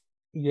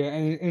yeah,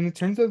 and in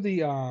terms of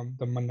the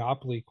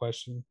monopoly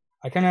question,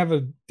 I kind of have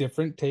a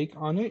different take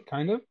on it,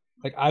 kind of.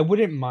 Like I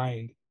wouldn't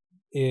mind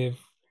if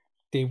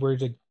they were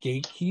to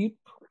gatekeep,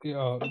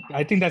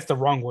 I think that's the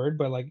wrong word,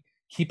 but like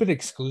keep it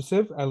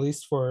exclusive at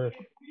least for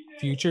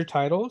future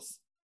titles.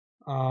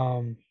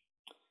 um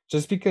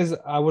just because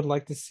I would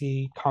like to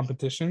see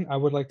competition. I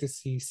would like to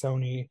see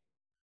Sony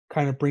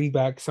kind of bring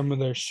back some of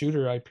their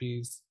shooter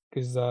IPs,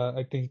 because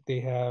I think they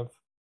have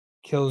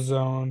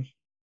Killzone,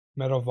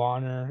 Medal of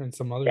Honor, and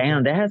some other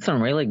Damn, games. they had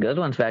some really good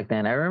ones back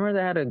then. I remember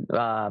they had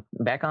a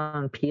back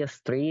on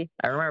PS3.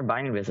 I remember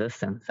buying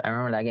Resistance. I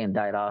remember that game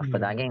died off,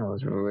 but that Yeah, game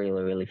was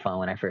really really fun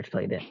when I first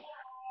played it.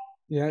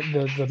 yeah.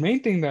 The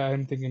main thing that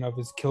I'm thinking of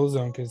is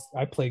Killzone, because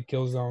I played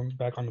Killzone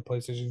back on the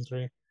PlayStation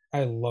 3.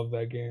 I love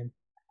that game,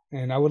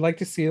 and I would like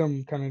to see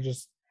them kind of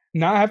just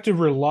not have to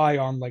rely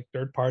on like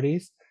third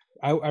parties.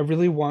 I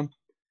really want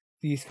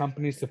these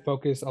companies to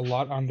focus a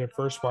lot on their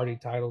first party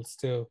titles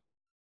too.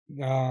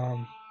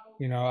 Um,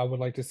 I would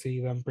like to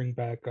see them bring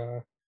back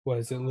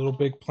was it Little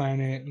Big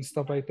Planet and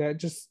stuff like that.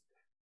 Just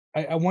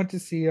I want to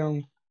see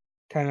them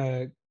kind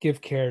of give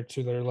care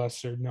to their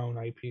lesser known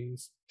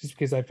IPs, just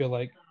because I feel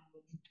like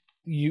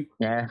you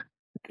Yeah,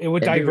 it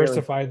would it'd be really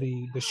diversify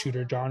the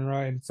shooter genre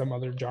and some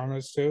other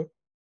genres too.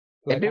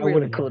 it'd Like be I really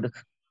wouldn't cool mind.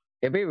 to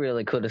it'd be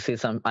really cool to see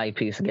some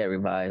IPs get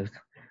revived,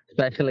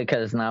 especially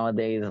because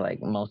nowadays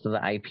like most of the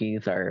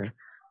IPs are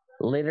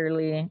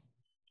literally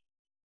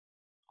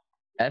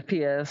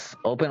FPS,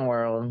 open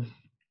world,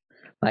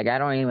 Like I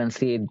don't even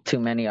see too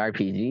many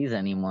RPGs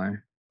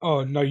anymore.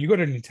 Oh no, you go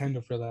to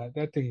Nintendo for that.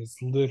 That thing is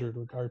littered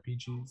with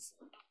RPGs.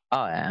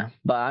 Oh yeah,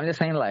 but I'm just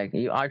saying like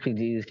you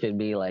RPGs should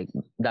be like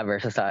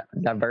diverse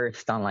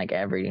on like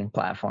every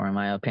platform, in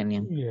my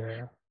opinion.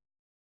 Yeah.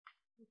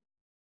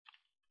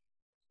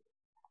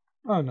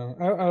 Oh no,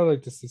 I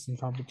like to see some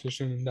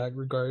competition in that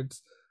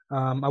regards.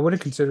 I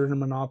wouldn't consider it a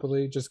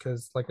monopoly just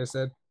because, like I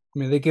said, I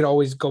mean they could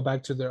always go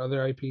back to their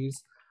other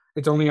IPs.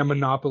 It's only a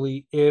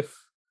monopoly if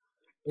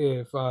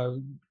you are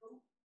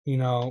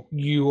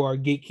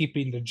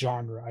gatekeeping the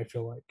genre. I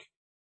feel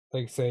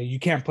like say you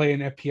can't play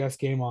an FPS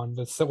game on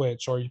the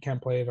Switch or you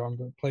can't play it on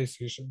the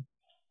PlayStation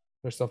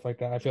or stuff like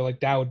that. I feel like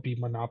that would be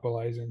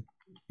monopolizing,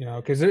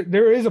 because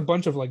there is a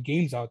bunch of like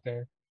games out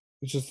there.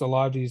 It's just a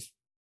lot of these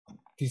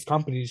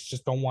companies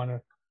just don't want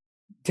to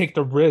take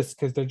the risk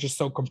because they're just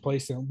so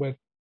complacent with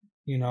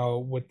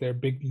their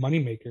big money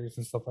makers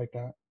and stuff like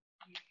that.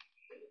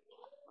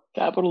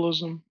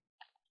 Capitalism.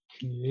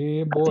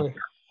 Yeah, boy.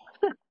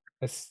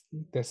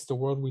 That's the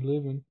world we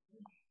live in.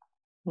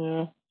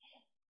 Yeah.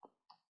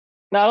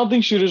 No, I don't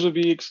think shooters would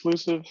be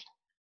exclusive.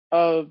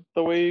 The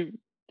way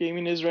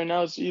gaming is right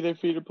now, it's either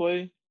free to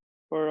play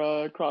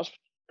or cross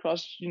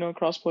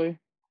play.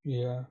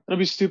 Yeah. It'll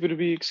be stupid to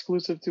be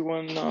exclusive to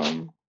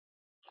one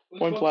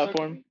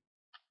platform.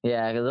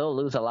 Yeah, because they'll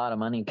lose a lot of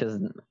money because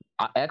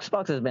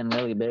Xbox has been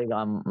really big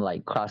on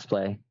like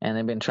crossplay, and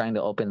they've been trying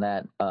to open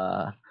that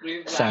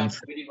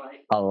sense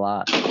a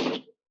lot.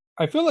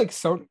 I feel like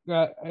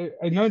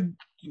I know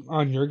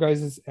on your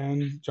guys'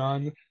 end,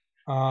 John,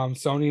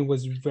 Sony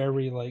was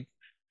very like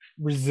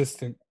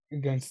resistant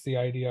against the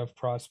idea of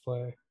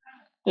crossplay.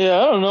 Yeah,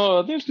 I don't know.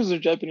 I think it's because they're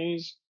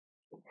Japanese.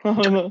 I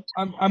don't know.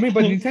 I mean,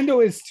 but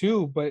Nintendo is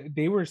too, but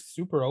they were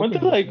super Weren't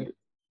open they with like, it.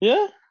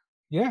 yeah?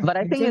 Yeah, But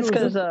I think it's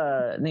Nintendo was because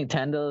open.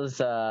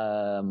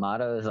 Nintendo's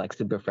motto is like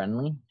super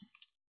friendly.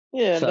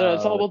 Yeah, it's all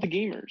So about the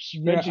gamers.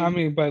 Yeah, I Reggie.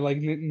 mean, but like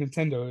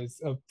Nintendo is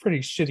a pretty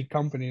shitty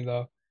company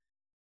though.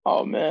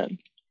 Oh man.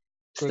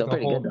 For still the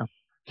pretty good whole,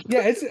 though.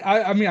 yeah,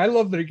 I mean, I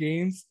love their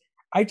games.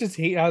 I just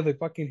hate how they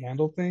fucking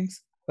handle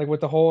things, like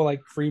with the whole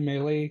like free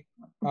melee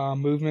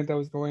movement that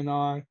was going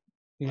on.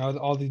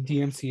 All the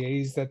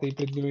DMCA's that they've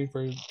been doing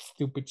for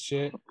stupid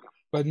shit.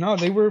 But no,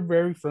 they were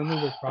very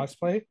friendly with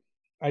crossplay.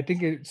 I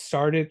think it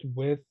started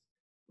with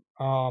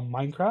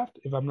Minecraft,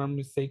 if I'm not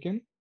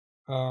mistaken.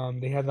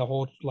 They had the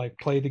whole like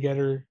play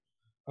together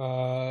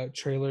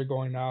trailer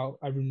going out.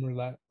 I remember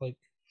that like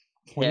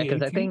Yeah,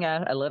 because I 2018. think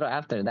a little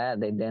after that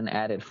they then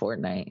added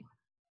Fortnite.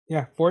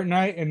 Yeah,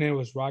 Fortnite, and then it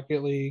was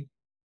Rocket League,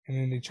 and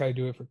then they tried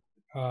to do it for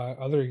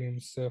other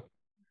games too.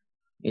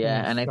 And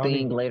Yeah, then and I Sony,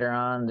 think later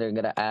on they're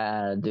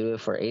gonna do it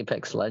for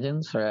Apex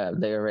Legends, or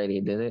they already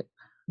did it.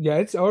 yeah,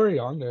 it's already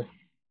on there.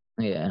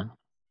 Yeah,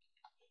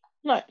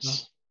 No,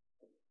 Nice.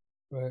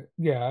 but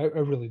yeah, I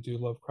really do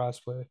love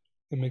crossplay.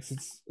 It makes it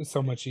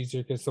so much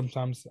easier because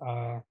sometimes,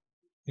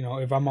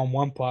 if I'm on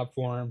one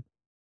platform,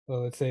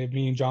 let's say if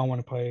me and John want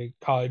to play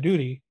Call of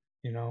Duty,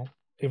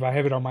 if I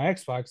have it on my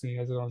Xbox and he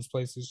has it on his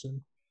PlayStation,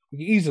 we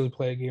can easily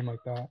play a game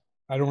like that.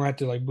 I don't have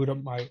to like boot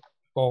up my.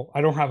 Well,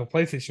 I don't have a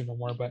PlayStation no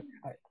more, but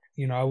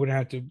I wouldn't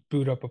have to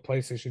boot up a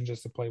PlayStation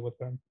just to play with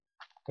them.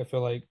 I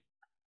feel like,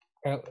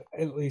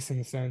 at least in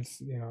a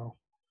sense,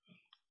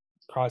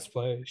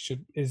 crossplay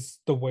is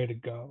the way to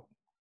go.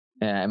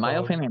 yeah. In my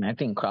Well, opinion, I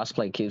think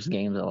crossplay keeps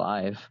games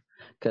alive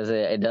because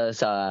it does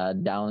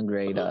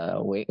downgrade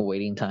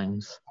waiting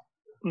times.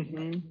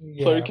 Player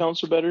yeah,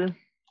 counts are better.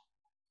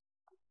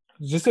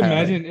 just Uh,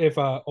 imagine if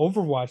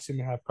Overwatch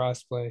didn't have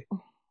crossplay.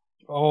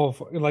 Oh,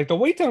 like the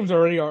wait times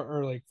already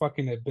are like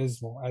fucking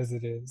abysmal as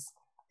it is.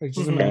 Like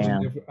just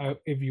imagine Damn,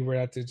 if you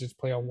were to just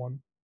play on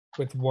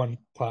one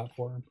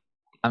platform.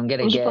 I'm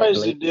gonna I'm get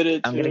surprised they did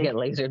it I'm gonna too. get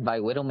lasered by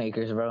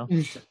Widowmakers, bro.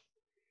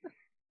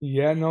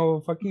 Yeah, no,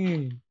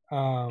 fucking.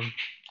 I'm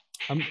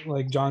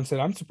like John said.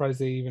 I'm surprised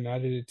they even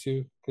added it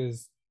too,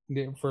 because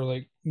they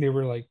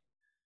were like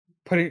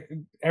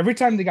putting every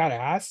time they got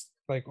asked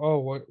like, oh,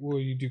 what will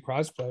you do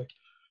crossplay?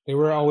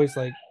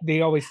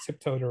 They always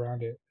tiptoed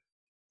around it.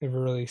 Never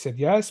really said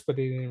yes, but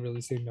they didn't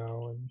really say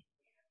no, and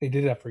they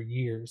did that for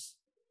years.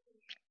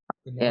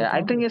 But now Yeah, it's I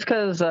on think there. it's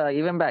because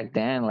even back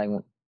then, like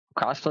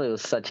crossplay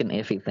was such an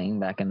iffy thing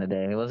back in the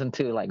day. It wasn't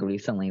too like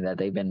recently that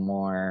they've been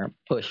more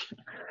pushed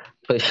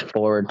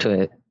forward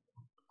to it.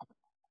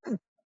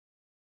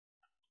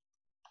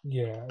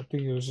 Yeah, I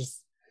think it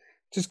was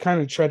just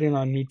kind of treading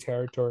on new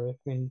territory. I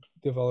think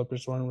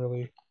developers weren't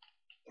really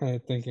kind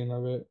of thinking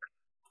of it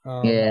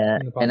Yeah,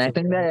 in a and I positive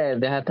think light. that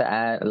they have to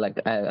add like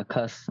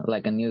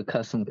like a new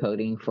custom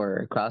coding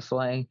for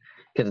crossplay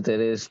because it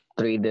is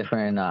three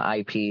different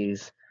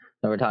IPs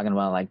that we're talking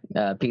about, like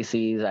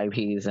PCs,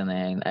 IPs, and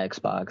then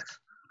Xbox.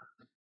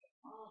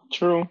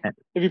 True. And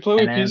If you play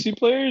and with then PC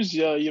players,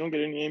 yeah, you don't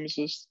get any aim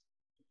assist.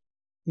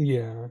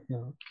 Yeah,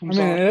 no. I Comes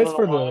mean, on. I that's don't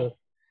know for why. the.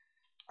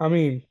 I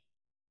mean,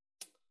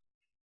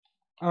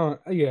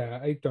 yeah,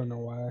 I don't know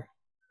why.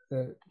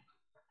 Uh,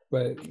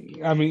 but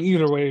I mean,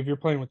 either way, if you're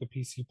playing with a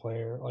PC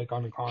player like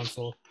on a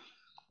console,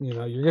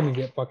 you're gonna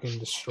get fucking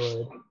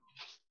destroyed.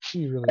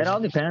 He really It all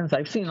does. depends.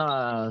 I've seen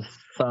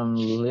some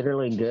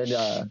literally good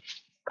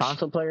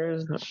console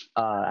players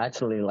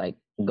actually like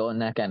go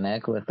neck and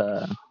neck with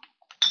Yeah,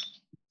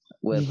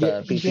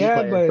 PC yeah,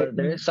 players, but but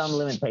there is some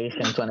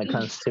limitations when it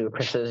comes to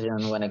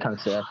precision, when it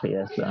comes to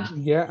FPS. Though.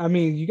 yeah, I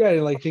mean, you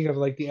gotta like think of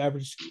like the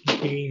average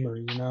gamer,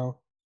 the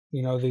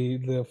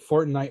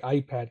Fortnite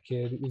iPad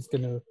kid is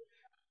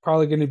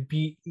probably gonna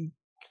beat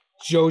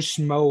Joe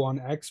Schmo on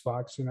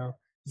Xbox,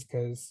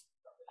 because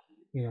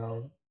you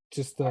know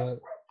just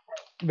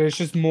there's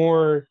just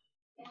more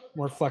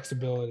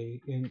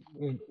flexibility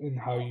in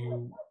how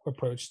you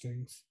approach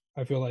things.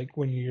 I feel like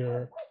when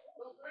you're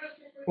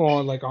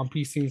like on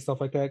PC and stuff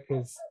like that,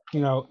 because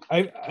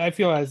I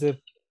feel as if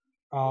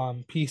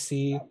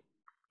PC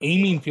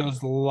aiming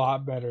feels a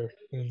lot better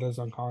than it does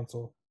on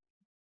console.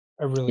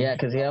 I really Yeah, do.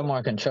 because you have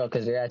more control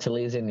because you're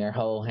actually using your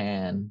whole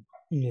hand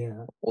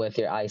Yeah, with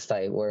your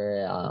eyesight,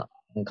 where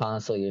in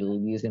console you're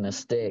using a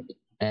stick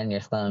and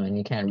your thumb, and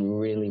you can't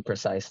really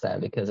precise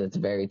that because it's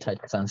very touch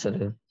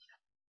sensitive.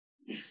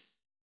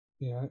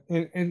 yeah,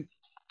 and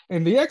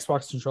the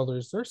Xbox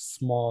controllers, they're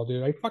small,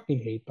 dude. I fucking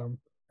hate them.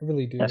 I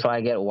really do. That's why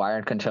I get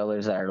wired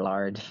controllers that are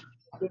large.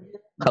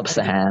 Helps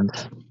the I,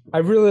 hands. I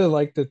really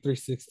like the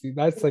 360.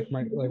 That's like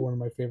one of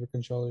my favorite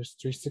controllers,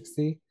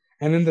 360.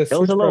 And then the It was a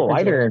Switch Pro little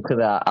wider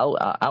controller. to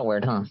the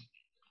outward, huh?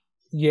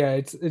 Yeah,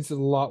 it's a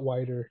lot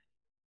wider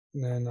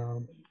than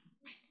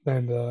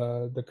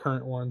the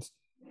current ones.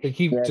 They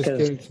keep Yeah, just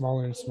getting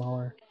smaller and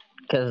smaller.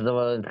 because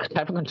the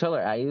type of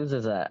controller I use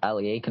is a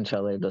LEA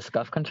controller, the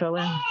Scuff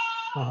controller.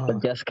 Uh-huh.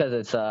 But just because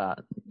it's the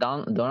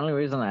only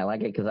reason I like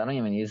it because I don't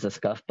even use the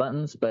Scuff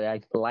buttons, but I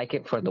like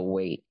it for the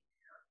weight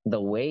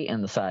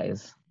and the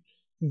size.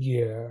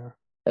 Yeah.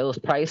 It was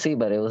pricey,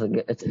 but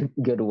it's a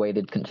good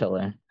weighted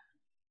controller.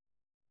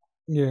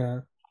 Yeah.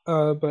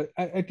 But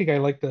I think I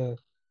like the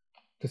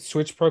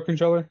Switch Pro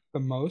controller the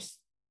most,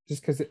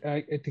 just because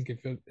I think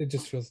it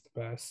just feels the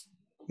best.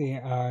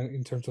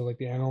 In terms of like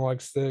the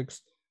analog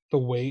sticks, the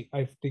weight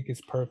I think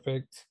is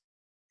perfect,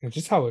 and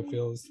just how it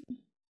feels.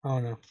 I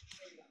don't know.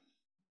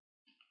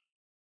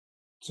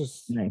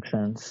 Just Makes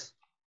sense.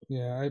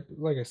 yeah,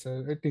 like I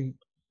said, I think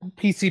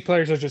PC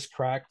players are just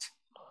cracked.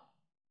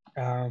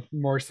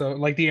 More so,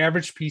 like the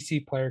average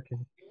PC player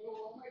can,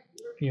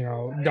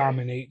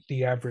 dominate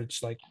the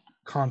average like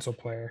console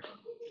player,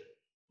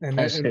 That's and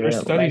there's true. Like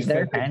studies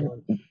their that have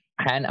been done.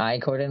 hand-eye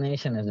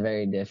coordination is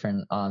very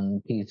different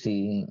on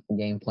PC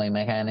gameplay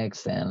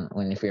mechanics than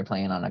when if you're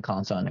playing on a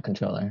console and a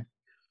controller.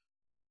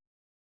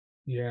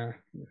 Yeah,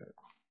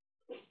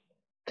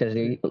 Because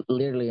you're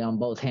literally on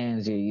both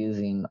hands, you're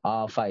using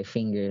all five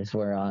fingers,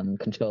 where on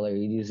controller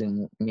you're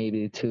using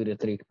maybe 2 to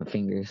 3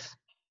 fingers.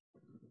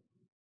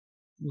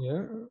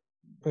 yeah.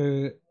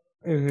 And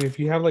if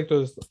you have like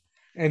those,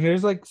 and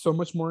there's like so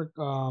much more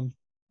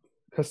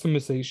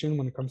customization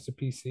when it comes to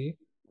PC,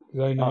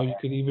 because I know Oh, you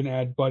could even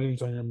add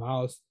buttons on your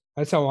mouse.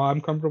 That's how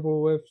I'm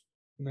comfortable with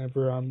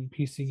whenever I'm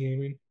PC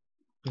gaming.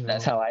 You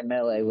that's know, how I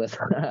melee with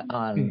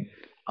on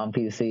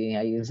PC.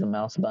 I use the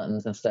mouse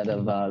buttons instead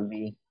of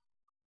V.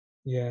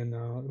 yeah,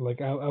 no,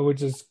 like I would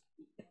just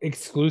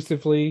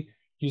exclusively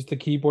use the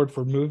keyboard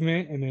for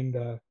movement and then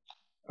the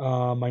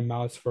my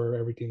mouse for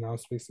everything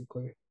else.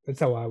 Basically, that's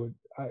how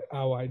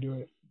how I do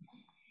it.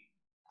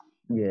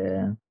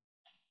 Yeah.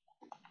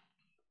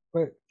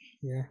 But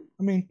yeah,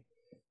 I mean,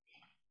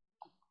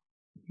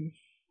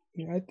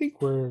 yeah, I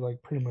think we're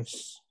like pretty much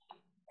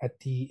at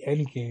the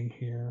end game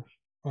here.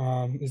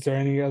 Is there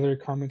any other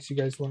comments you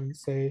guys want to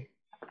say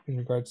in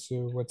regards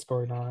to what's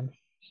going on?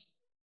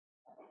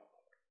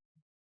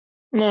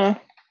 Nah,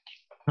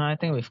 No, I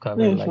think we've yeah,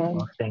 covered it's like fine.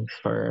 most things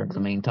for the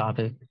main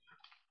topic.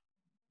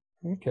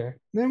 Okay,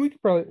 then we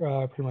could probably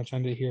pretty much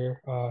end it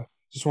here.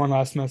 Just one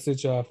last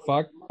message.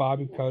 Fuck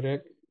Bobby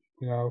Kotick.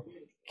 You know,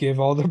 give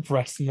all the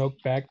breast milk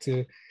back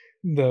to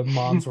the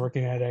moms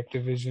working at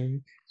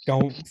Activision.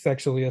 Don't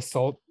sexually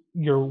assault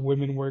your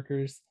women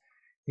workers.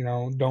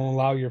 Don't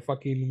allow your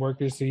fucking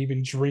workers to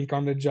even drink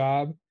on the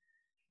job.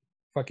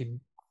 Fucking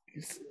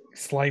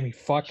slimy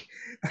fuck.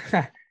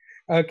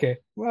 Okay,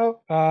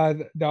 well,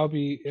 that'll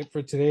be it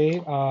for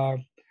today.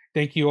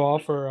 Thank you all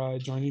for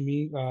joining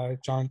me,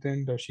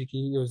 Jonathan,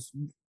 Doshiki. It was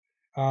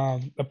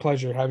a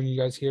pleasure having you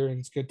guys here, and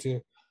it's good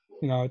to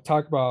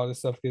talk about all this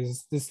stuff,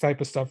 because this type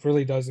of stuff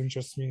really does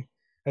interest me,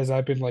 as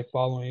I've been like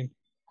following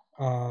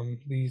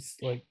these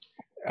like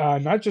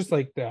not just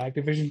like the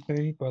Activision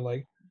thing, but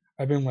like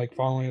I've been like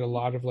following a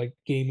lot of like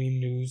gaming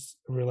news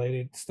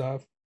related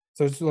stuff.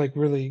 So it's like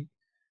really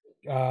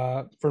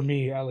for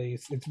me at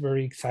least, it's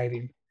very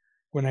exciting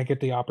when I get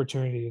the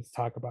opportunity to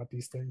talk about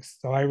these things.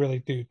 So I really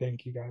do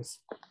thank you guys.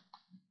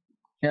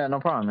 Yeah, no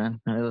problem,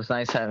 man. It was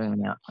nice having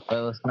me. It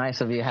was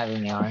nice of you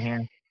having me on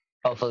here.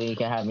 Hopefully, you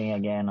can have me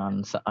again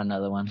on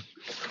another one.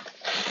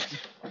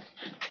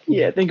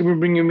 Yeah, thank you for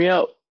bringing me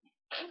out.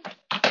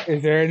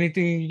 Is there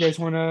anything you guys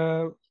want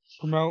to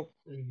promote,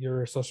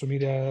 your social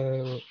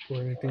media or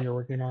anything you're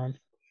working on?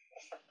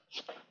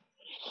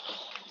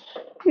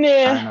 I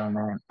Nah, don't know,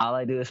 man. All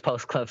I do is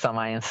post clips on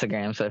my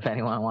Instagram. So if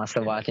anyone wants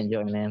to watch and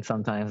join in,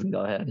 sometimes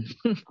go ahead.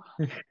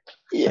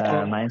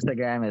 Yeah. My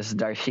Instagram is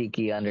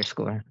darshiki_.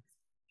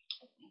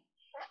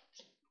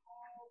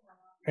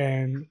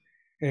 And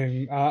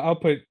I'll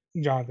put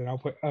Jonathan. I'll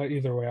put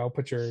either way. I'll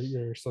put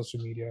your social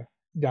media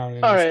down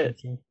in the All right.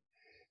 description.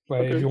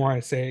 But if Okay. you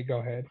want to say it, go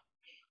ahead.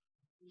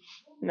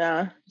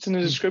 Nah, it's in the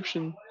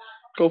description.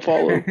 Go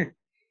follow.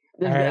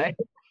 All right.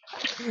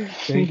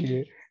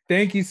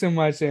 Thank you so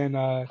much,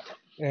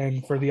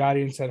 and for the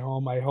audience at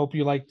home, I hope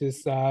you like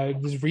this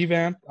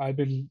revamp. I've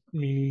been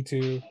meaning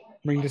to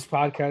bring this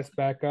podcast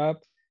back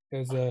up. It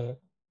was a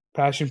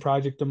passion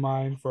project of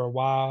mine for a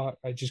while.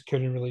 I just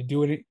couldn't really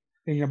do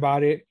anything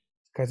about it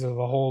because of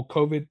the whole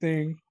COVID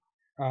thing.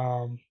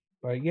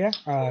 But yeah,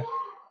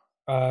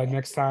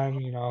 next time,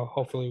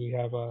 hopefully we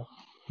have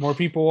more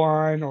people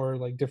on, or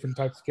like different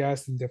types of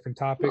guests and different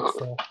topics.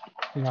 So,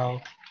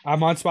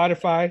 I'm on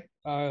Spotify,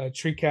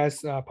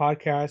 TreeCast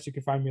podcast. You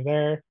can find me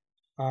there,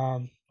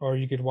 or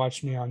you could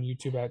watch me on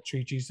YouTube at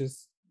Tree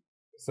Jesus.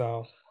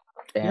 So,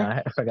 Damn,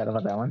 I forgot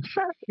about that one.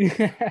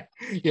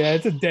 yeah,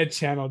 it's a dead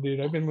channel,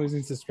 dude. I've been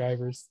losing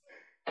subscribers,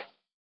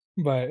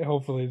 but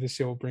hopefully this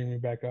shit will bring me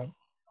back up.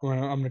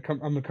 I'm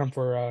gonna come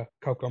for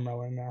Coco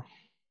Melon now.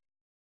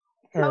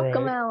 All right.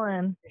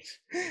 Melon.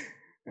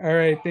 All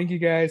right. Thank you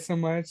guys so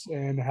much,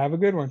 and have a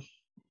good one.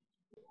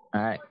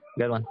 All right,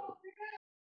 good one.